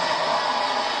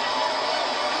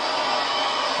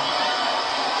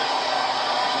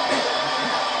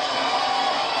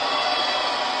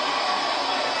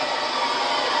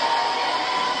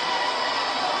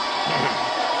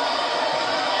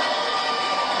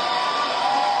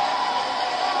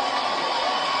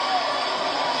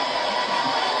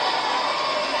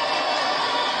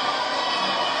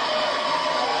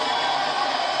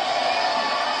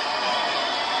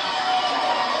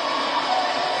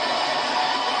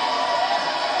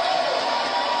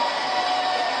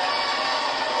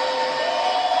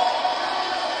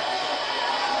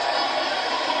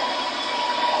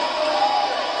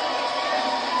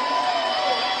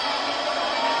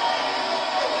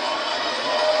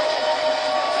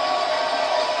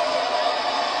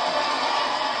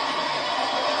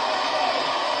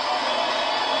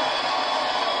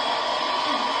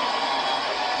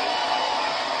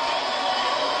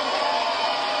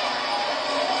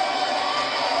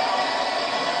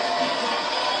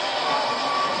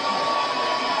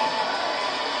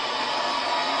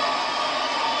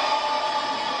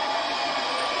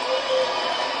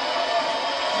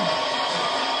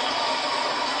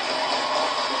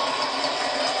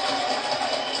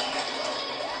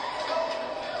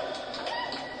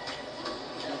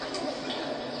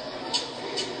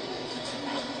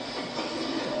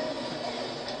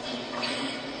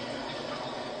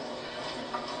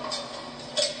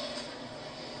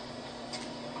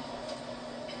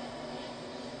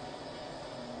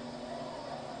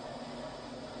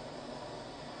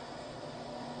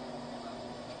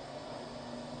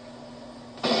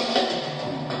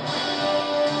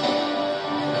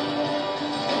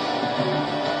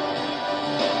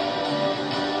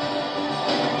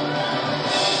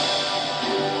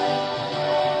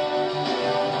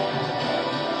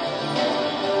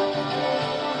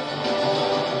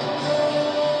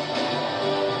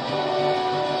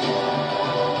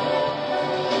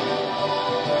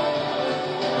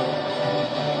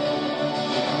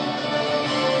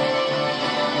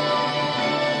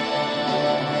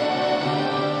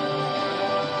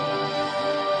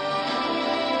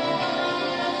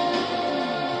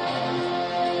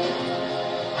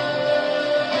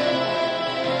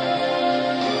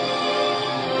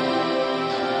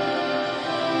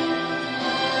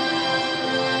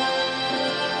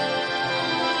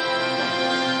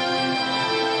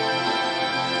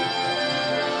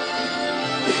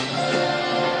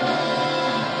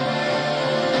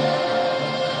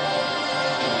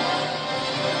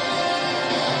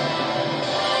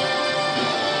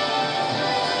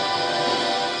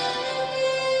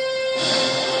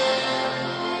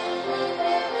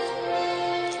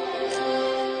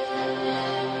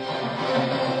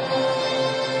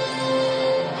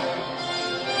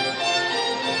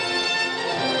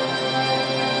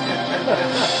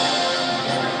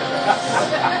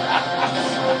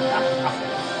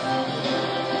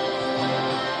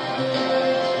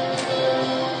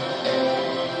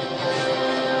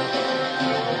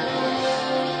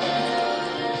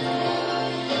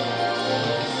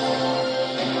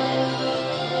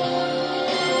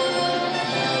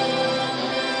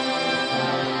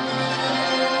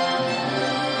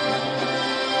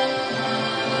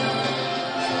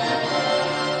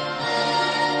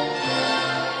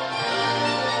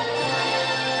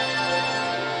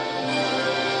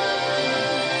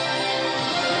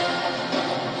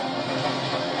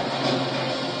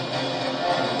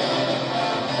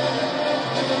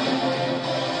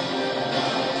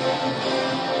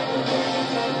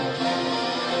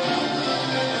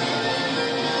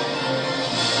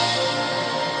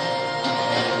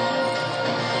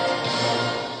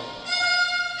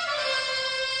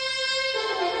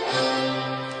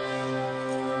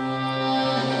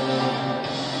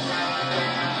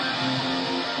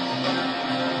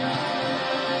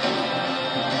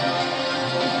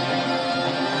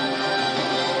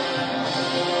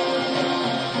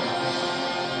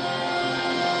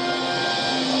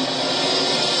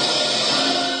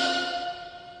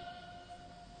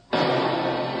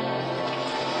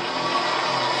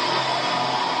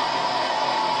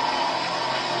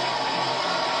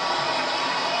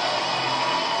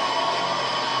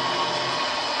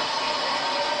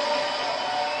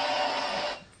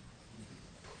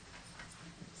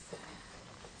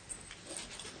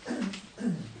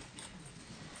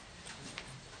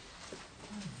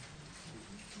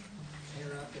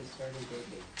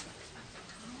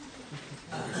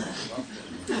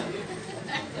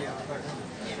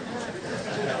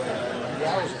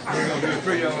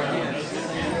 for you.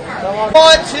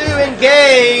 Want to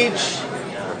engage,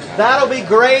 that'll be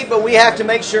great, but we have to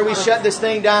make sure we shut this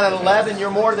thing down at 11.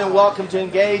 You're more than welcome to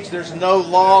engage. There's no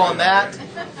law on that.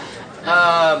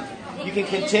 You can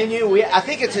continue. I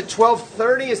think it's at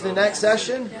 12:30 is the next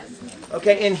session.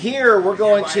 Okay, and here we're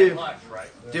going to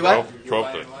do what?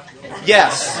 12:30.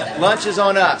 Yes, lunch is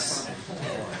on us.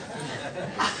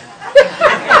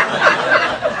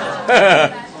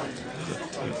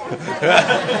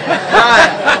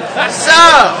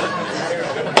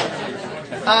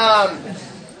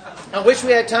 I wish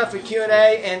we had time for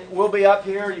Q&A, and we'll be up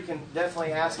here. You can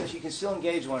definitely ask us. You can still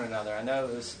engage one another. I know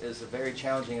this is a very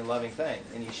challenging and loving thing,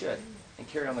 and you should. And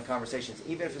carry on the conversations,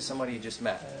 even if it's somebody you just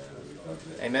met.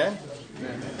 Amen?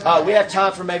 We have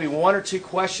time for maybe one or two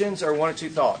questions or one or two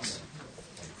thoughts.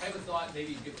 I have a thought,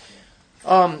 maybe you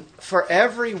could... For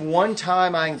every one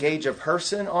time I engage a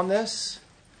person on this,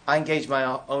 I engage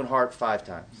my own heart 5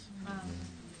 times.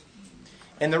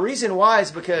 And the reason why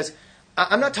is because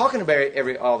I'm not talking about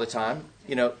it all the time,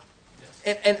 you know.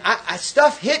 And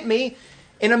stuff hit me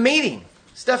in a meeting.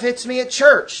 Stuff hits me at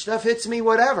church. Stuff hits me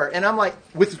whatever. And I'm like,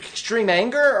 with extreme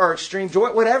anger or extreme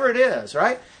joy, whatever it is,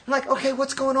 right? I'm like, okay,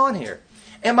 what's going on here?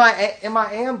 Am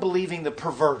I believing the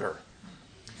perverter?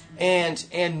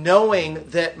 And knowing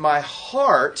that my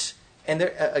heart, and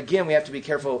there, again, we have to be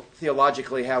careful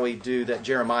theologically how we do that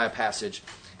Jeremiah passage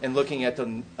and looking at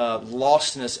the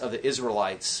lostness of the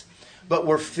Israelites. But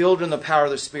we're filled in the power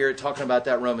of the Spirit, talking about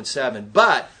that Romans 7.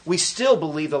 But we still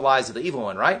believe the lies of the evil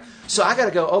one, right? So I got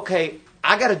to go, okay,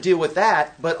 I got to deal with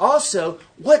that. But also,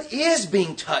 what is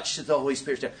being touched that the Holy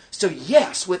Spirit's doing? So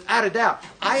yes, without a doubt,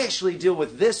 I actually deal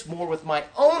with this more with my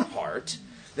own heart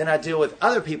than I deal with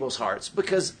other people's hearts,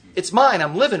 because it's mine.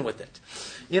 I'm living with it.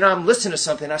 You know, I'm listening to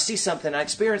something, I see something, I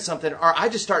experience something, or I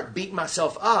just start beating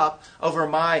myself up over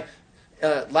my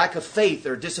lack of faith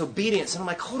or disobedience. And I'm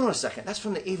like, hold on a second. That's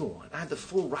from the evil one. I have the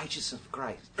full righteousness of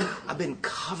Christ. I've been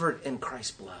covered in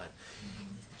Christ's blood.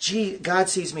 God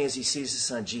sees me as he sees his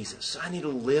son, Jesus. So I need to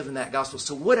live in that gospel.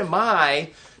 So what am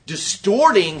I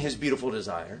distorting his beautiful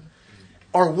desire?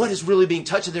 Or what is really being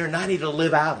touched there and I need to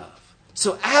live out of?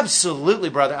 So absolutely,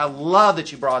 brother, I love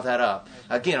that you brought that up.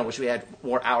 Again, I wish we had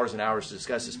more hours and hours to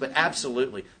discuss this, but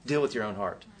absolutely, deal with your own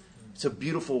heart. It's a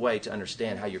beautiful way to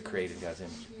understand how you're created in God's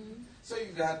image. So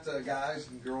you've got guys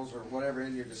and girls or whatever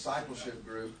in your discipleship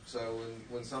group, so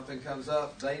when something comes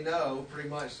up, they know pretty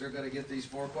much they're going to get these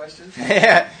 4 questions?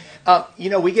 You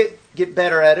know, we get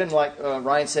better at it, and like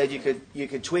Ryan said, you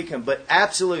could tweak them, but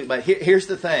absolutely. But here's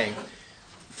the thing.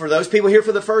 For those people here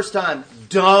for the first time,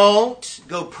 don't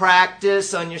go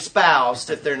practice on your spouse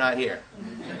if they're not here.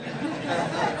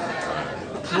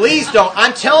 Please don't.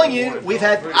 I'm telling you,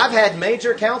 I've had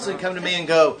major counseling come to me and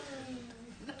go,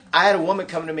 I had a woman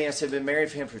come to me and said, I've been married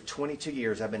to him for 22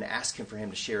 years. I've been asking for him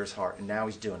to share his heart, and now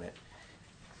he's doing it.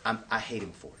 I hate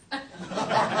him for it.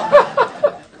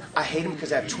 I hate him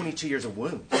because I have 22 years of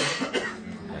wounds.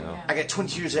 I got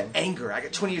 22 years of anger. I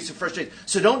got 20 years of frustration.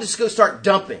 So don't just go start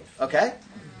dumping, okay?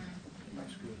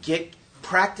 Get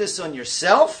practice on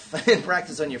yourself and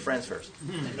practice on your friends first.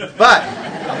 But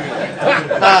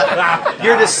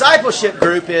your discipleship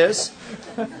group is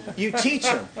you teach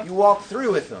them. You walk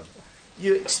through with them.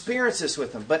 You experience this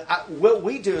with them. But what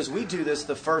we do is we do this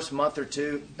the first month or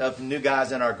two of new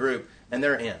guys in our group, and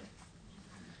they're in.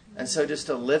 And so just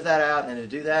to live that out and to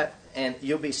do that, and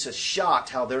you'll be so shocked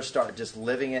how they'll start just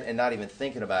living it and not even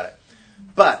thinking about it.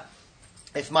 But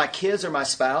if my kids or my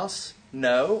spouse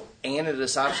know, and a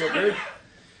discipleship group,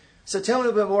 so tell me a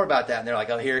little bit more about that. And they're like,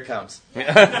 oh, here it comes.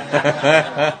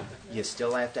 You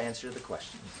still have to answer the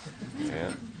question.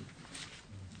 Yeah.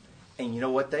 And you know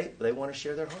what? They want to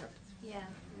share their heart. Yeah.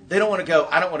 They don't want to go,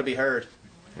 I don't want to be heard.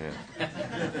 Yeah.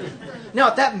 Now,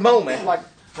 at that moment, like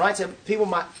Ryan said,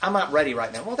 I'm not ready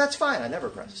right now. Well, that's fine. I never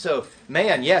press. So,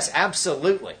 man, yes,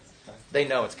 absolutely. They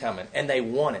know it's coming. And they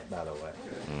want it, by the way.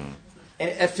 Mm.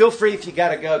 And feel free if you got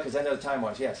to go, because I know the time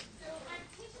was. Yes.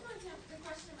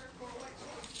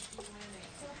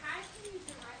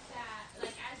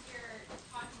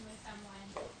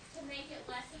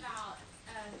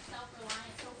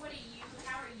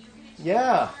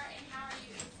 Yeah.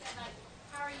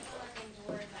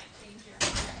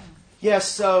 Yes,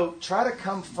 so try to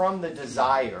come from the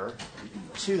desire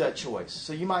to that choice.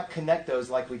 So you might connect those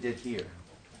like we did here.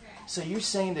 So you're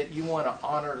saying that you want to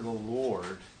honor the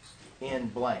Lord in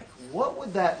blank. What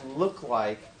would that look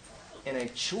like in a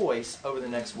choice over the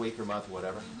next week or month or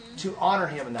whatever to honor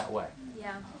Him in that way?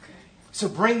 Yeah. So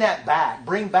bring that back.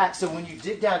 Bring back so when you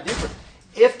dig down deeper,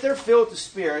 if they're filled with the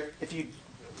Spirit, if you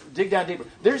dig down deeper,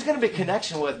 there's going to be a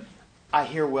connection with, I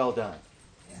hear well done.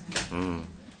 Mm.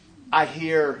 I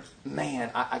hear,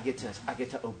 man, I get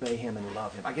to obey him and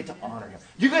love him. I get to honor him.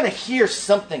 You're going to hear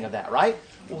something of that, right?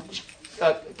 Well,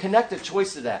 connect a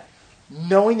choice to that.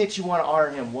 Knowing that you want to honor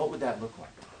him, what would that look like?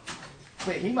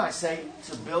 But he might say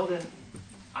to build an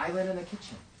island in the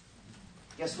kitchen.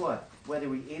 Guess what? Whether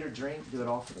we eat or drink, do it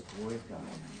all for the glory of God.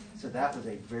 So that was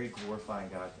a very glorifying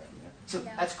God thing. Yeah? So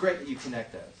that's great that you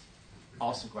connect those.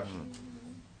 Awesome question.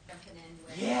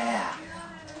 Yeah.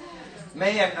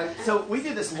 Man, so we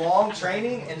do this long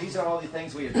training, and these are all the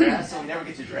things we address, so we never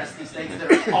get to address these things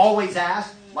that are always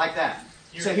asked, like that.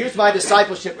 So here's my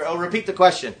discipleship. I'll repeat the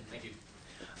question. Thank you.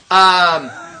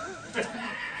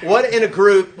 What in a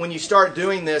group, when you start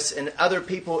doing this, and other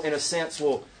people, in a sense,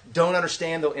 don't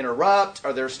understand, they'll interrupt,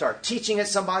 or they'll start teaching at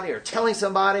somebody or telling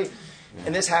somebody,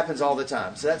 and this happens all the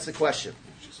time. So that's the question.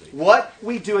 What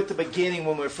we do at the beginning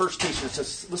when we're first teaching, so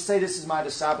let's say this is my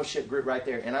discipleship group right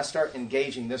there, and I start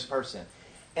engaging this person,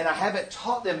 and I haven't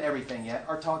taught them everything yet,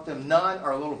 or taught them none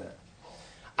or a little bit.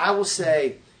 I will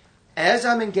say, as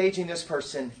I'm engaging this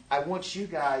person, I want you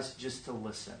guys just to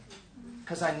listen.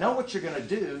 Because I know what you're going to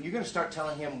do. You're going to start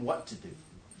telling him what to do.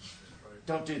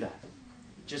 Don't do that.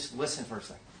 Just listen for a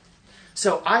second.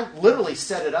 So I literally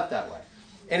set it up that way.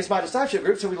 And it's my discipleship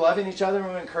group, so we love each other and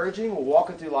we're encouraging. We're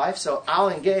walking through life. So I'll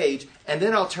engage, and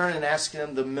then I'll turn and ask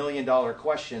them the $1 million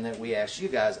question that we ask you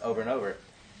guys over and over.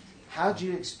 How'd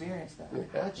you experience that?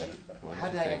 How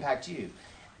did that impact you?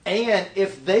 And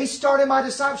if they start in my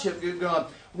discipleship group going,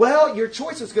 well, your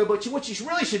choice was good, but what you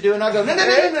really should do, and I go,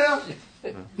 no.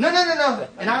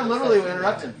 And I literally will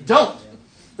interrupt them. Don't.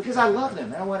 Because I love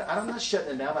them. I'm not shutting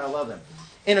them down, but I love them.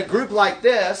 In a group like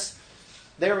this,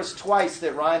 there was twice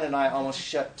that Ryan and I almost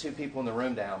shut 2 people in the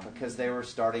room down because they were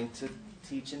starting to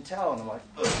teach and tell. And I'm like,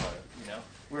 ugh,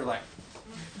 we're like,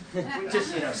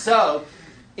 So,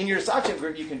 in your discipleship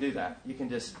group, you can do that. You can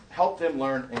just help them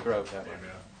learn and grow that way.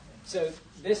 So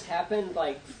this happened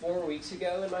like 4 weeks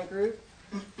ago in my group.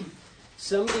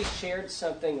 Somebody shared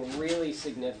something really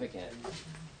significant.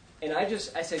 And I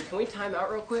said, can we time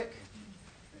out real quick?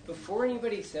 Before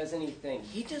anybody says anything,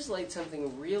 he just laid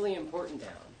something really important down.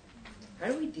 How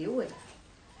do we deal with it?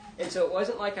 And so it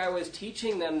wasn't like I was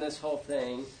teaching them this whole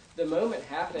thing. The moment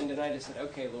happened, and I just said,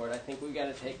 okay, Lord, I think we've got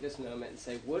to take this moment and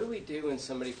say, what do we do when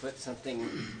somebody puts something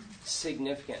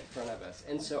significant in front of us?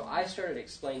 And so I started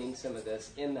explaining some of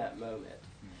this in that moment.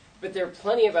 But there are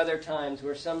plenty of other times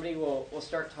where somebody will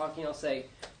start talking. I'll say,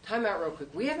 time out real quick.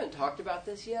 We haven't talked about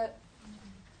this yet,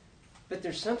 but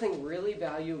there's something really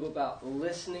valuable about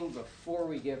listening before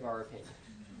we give our opinion.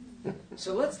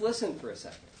 So let's listen for a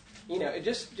second.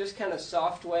 Just kind of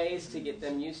soft ways to get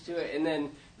them used to it. And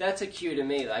then that's a cue to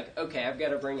me, like, okay, I've got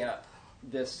to bring up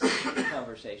this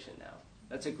conversation now.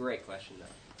 That's a great question,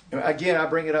 though. Again, I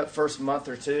bring it up first month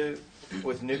or two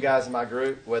with new guys in my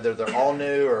group, whether they're all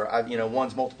new or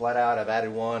one's multiplied out, I've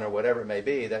added one or whatever it may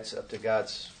be. That's up to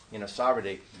God's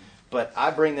sovereignty. But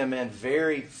I bring them in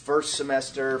very first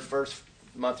semester, first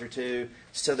month or two,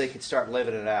 so they can start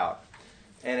living it out.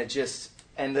 And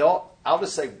I'll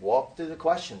just say walk through the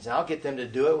questions, and I'll get them to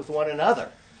do it with one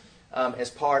another as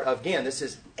part of, again, this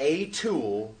is a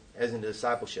tool as in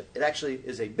discipleship. It actually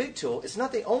is a big tool. It's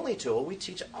not the only tool. We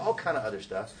teach all kind of other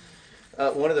stuff.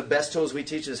 One of the best tools we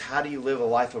teach is how do you live a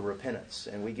life of repentance,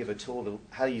 and we give a tool to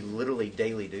how do you literally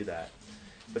daily do that,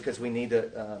 because we need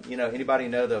to. Anybody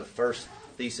know the first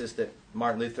thesis that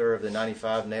Martin Luther of the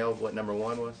 95 nailed? What number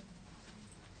 1 was?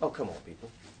 Oh, come on, people.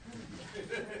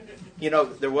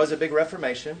 There was a big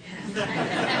Reformation.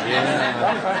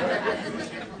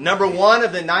 Number 1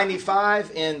 of the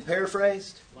 95 in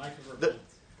paraphrased,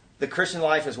 the Christian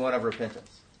life is one of repentance.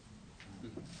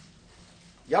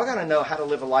 Y'all got to know how to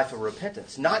live a life of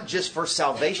repentance, not just for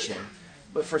salvation,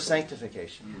 but for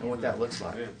sanctification and what that looks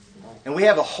like. And we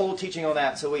have a whole teaching on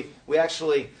that. So we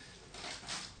actually,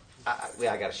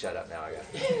 I got to shut up now.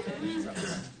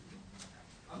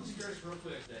 I'm just curious, real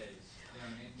quick, Dave.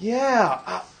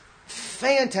 Yeah,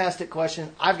 fantastic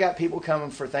question. I've got people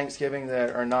coming for Thanksgiving that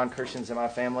are non-Christians in my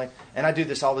family, and I do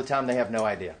this all the time. They have no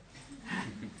idea.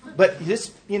 But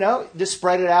just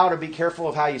spread it out or be careful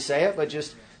of how you say it, but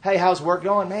just, hey, how's work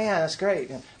going? Man, that's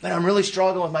great. Man, I'm really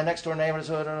struggling with my next door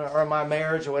neighbors or my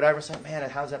marriage or whatever. Say, man,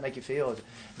 how does that make you feel?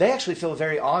 They actually feel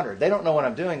very honored. They don't know what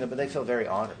I'm doing, but they feel very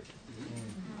honored.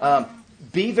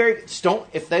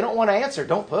 If they don't want to answer,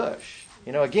 don't push.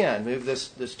 Again, move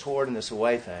this toward and this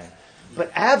away thing.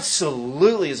 But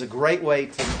absolutely is a great way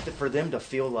for them to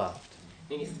feel loved.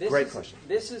 Great question.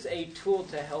 This is a tool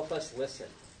to help us listen.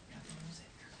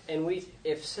 And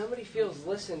if somebody feels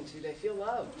listened to, they feel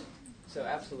loved. So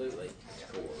absolutely.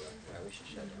 Cool. We should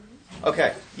shut down.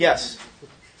 Okay. Yes.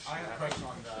 I have a question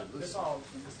on that. This all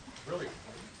is really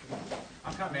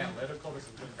I'm kind of analytical. This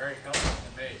has been very helpful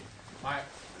to me.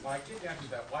 When I get down to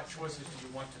that, what choices do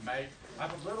you want to make? I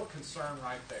have a little concern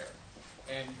right there.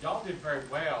 And y'all did very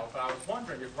well, but I was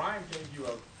wondering if Ryan gave you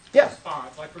a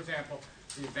response, like, for example,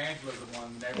 the evangelism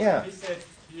one. He said,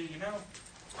 you know,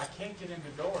 I can't get into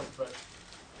doors, but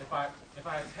if I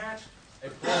attached a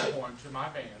bullhorn to my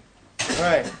van,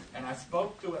 right, and I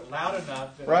spoke through it loud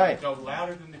enough that right, it would go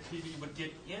louder than the TV, would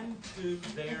get into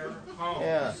their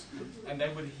homes, and they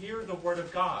would hear the Word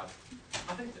of God.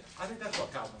 I think that's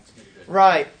what God wants me to do.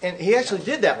 Right, and he actually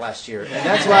did that last year, and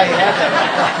that's why he had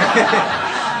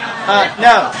that.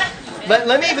 No, but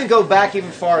let me even go back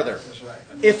even farther.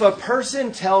 If a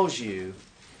person tells you,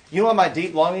 you know what my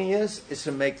deep longing is? Is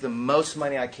to make the most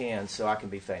money I can so I can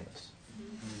be famous.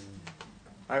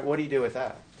 All right, what do you do with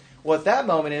that? Well, at that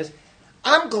moment is,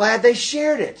 I'm glad they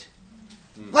shared it.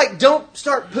 Like, don't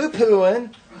start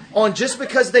poo-pooing on just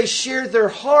because they shared their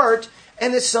heart,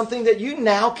 and it's something that you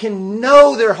now can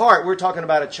know their heart. We're talking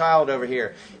about a child over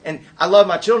here. And I love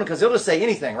my children because they'll just say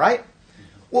anything, right?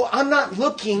 Well, I'm not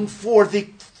looking for the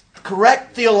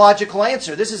correct theological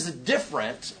answer. This is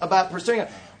different about pursuing it.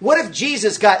 What if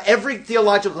Jesus got every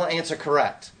theological answer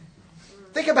correct?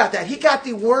 Think about that. He got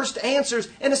the worst answers,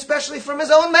 and especially from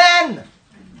his own men.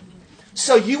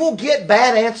 So you will get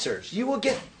bad answers. You will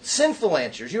get sinful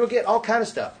answers. You will get all kind of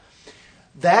stuff.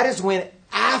 That is when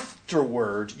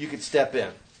afterward you could step in.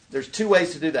 There's two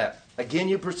ways to do that. Again,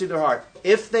 you pursue their heart.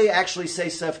 If they actually say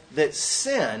stuff that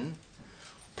sin,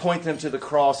 point them to the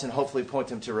cross and hopefully point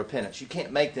them to repentance. You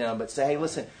can't make them, but say, hey,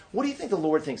 listen, what do you think the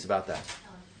Lord thinks about that?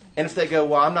 And if they go,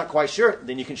 well, I'm not quite sure,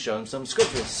 then you can show them some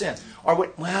scripture of sin. Or,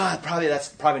 well, that's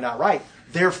probably not right.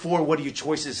 Therefore, what are your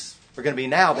choices are going to be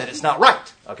now that it's not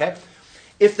right? Okay?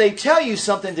 If they tell you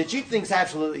something that you think is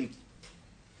absolutely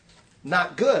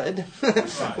not good,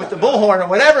 with the bullhorn or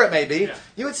whatever it may be,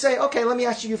 you would say, okay, let me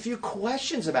ask you a few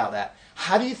questions about that.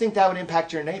 How do you think that would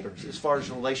impact your neighbors as far as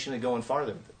relationally going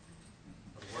farther with it?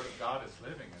 The Word of God is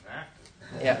living and active.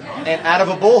 Yeah, and out of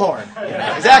a bullhorn.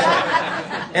 Yeah,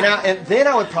 exactly. And then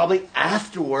I would probably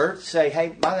afterward say,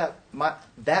 hey,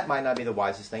 that might not be the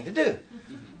wisest thing to do.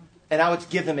 And I would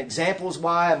give them examples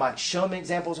why. I might show them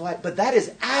examples why. But that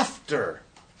is after.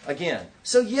 Again.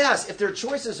 So yes, if their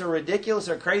choices are ridiculous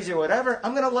or crazy or whatever,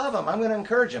 I'm going to love them. I'm going to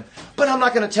encourage them. But I'm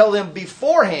not going to tell them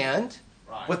beforehand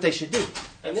what they should do.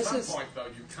 And at some point, though,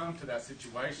 you come to that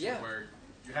situation where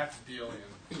you have to deal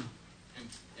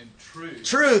in truth.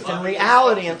 Truth and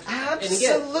reality. And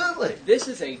absolutely. And again, this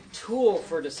is a tool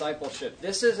for discipleship.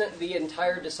 This isn't the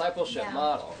entire discipleship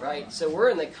model, right? So we're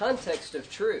in the context of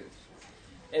truth.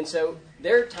 And so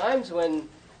there are times when,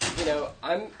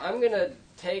 I'm going to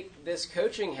take this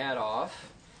coaching hat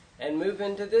off and move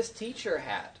into this teacher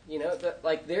hat.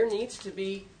 There needs to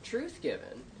be truth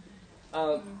given.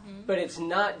 But it's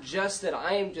not just that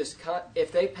I am just,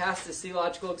 if they pass this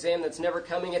theological exam that's never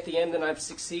coming at the end, then I've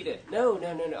succeeded. No.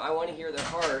 I want to hear their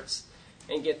hearts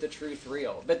and get the truth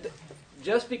real. But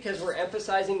just because we're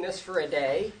emphasizing this for a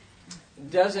day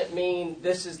doesn't mean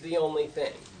this is the only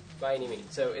thing by any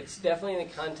means. So it's definitely in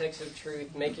the context of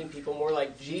truth, making people more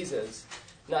like Jesus,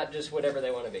 not just whatever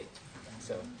they want to be.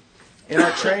 So, in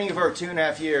our training of our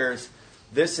 2.5 years,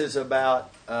 this is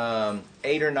about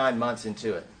 8 or 9 months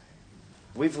into it.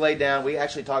 We've laid down, we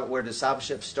actually talk where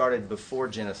discipleship started before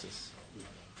Genesis.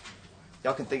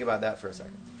 Y'all can think about that for a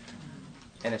second.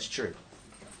 And it's true.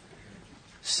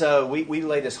 So we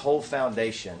lay this whole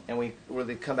foundation, and we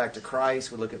really come back to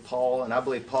Christ. We look at Paul, and I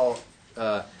believe Paul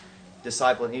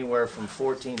discipled anywhere from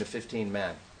 14 to 15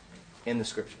 men in the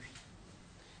Scriptures.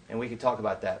 And we could talk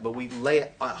about that. But we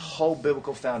lay a whole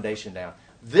biblical foundation down.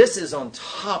 This is on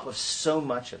top of so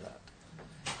much of that.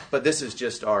 But this is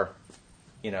just our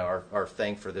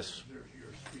thing for this,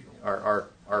 our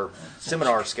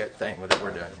seminar thing that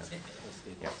we're doing.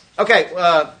 Yeah.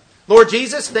 Okay, Lord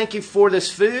Jesus, thank you for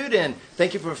this food and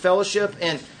thank you for fellowship.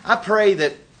 And I pray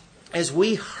that as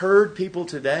we heard people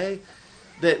today,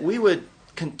 that we would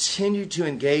continue to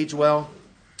engage well,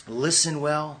 listen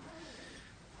well.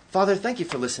 Father, thank you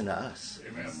for listening to us.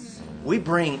 Amen. We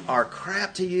bring our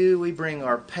crap to you. We bring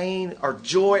our pain, our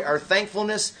joy, our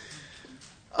thankfulness.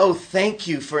 Oh, thank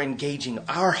you for engaging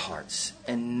our hearts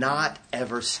and not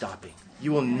ever stopping.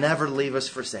 You will never leave us,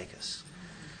 forsake us.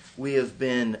 We have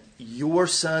been your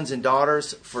sons and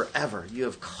daughters forever. You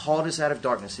have called us out of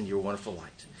darkness into your wonderful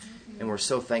light. And we're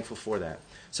so thankful for that.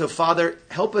 So, Father,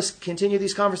 help us continue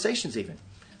these conversations even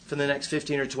for the next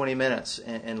 15 or 20 minutes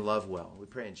and love well. We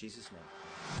pray in Jesus' name.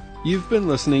 You've been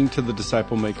listening to the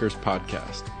Disciple Makers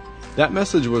podcast. That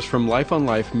message was from Life on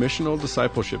Life Missional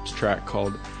Discipleship's track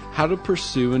called How to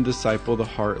Pursue and Disciple the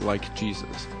Heart Like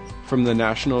Jesus. from the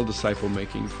National Disciple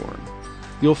Making Forum.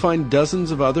 You'll find dozens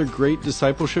of other great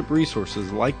discipleship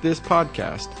resources like this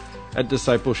podcast at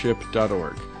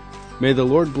discipleship.org. May the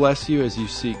Lord bless you as you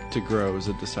seek to grow as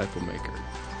a disciple maker.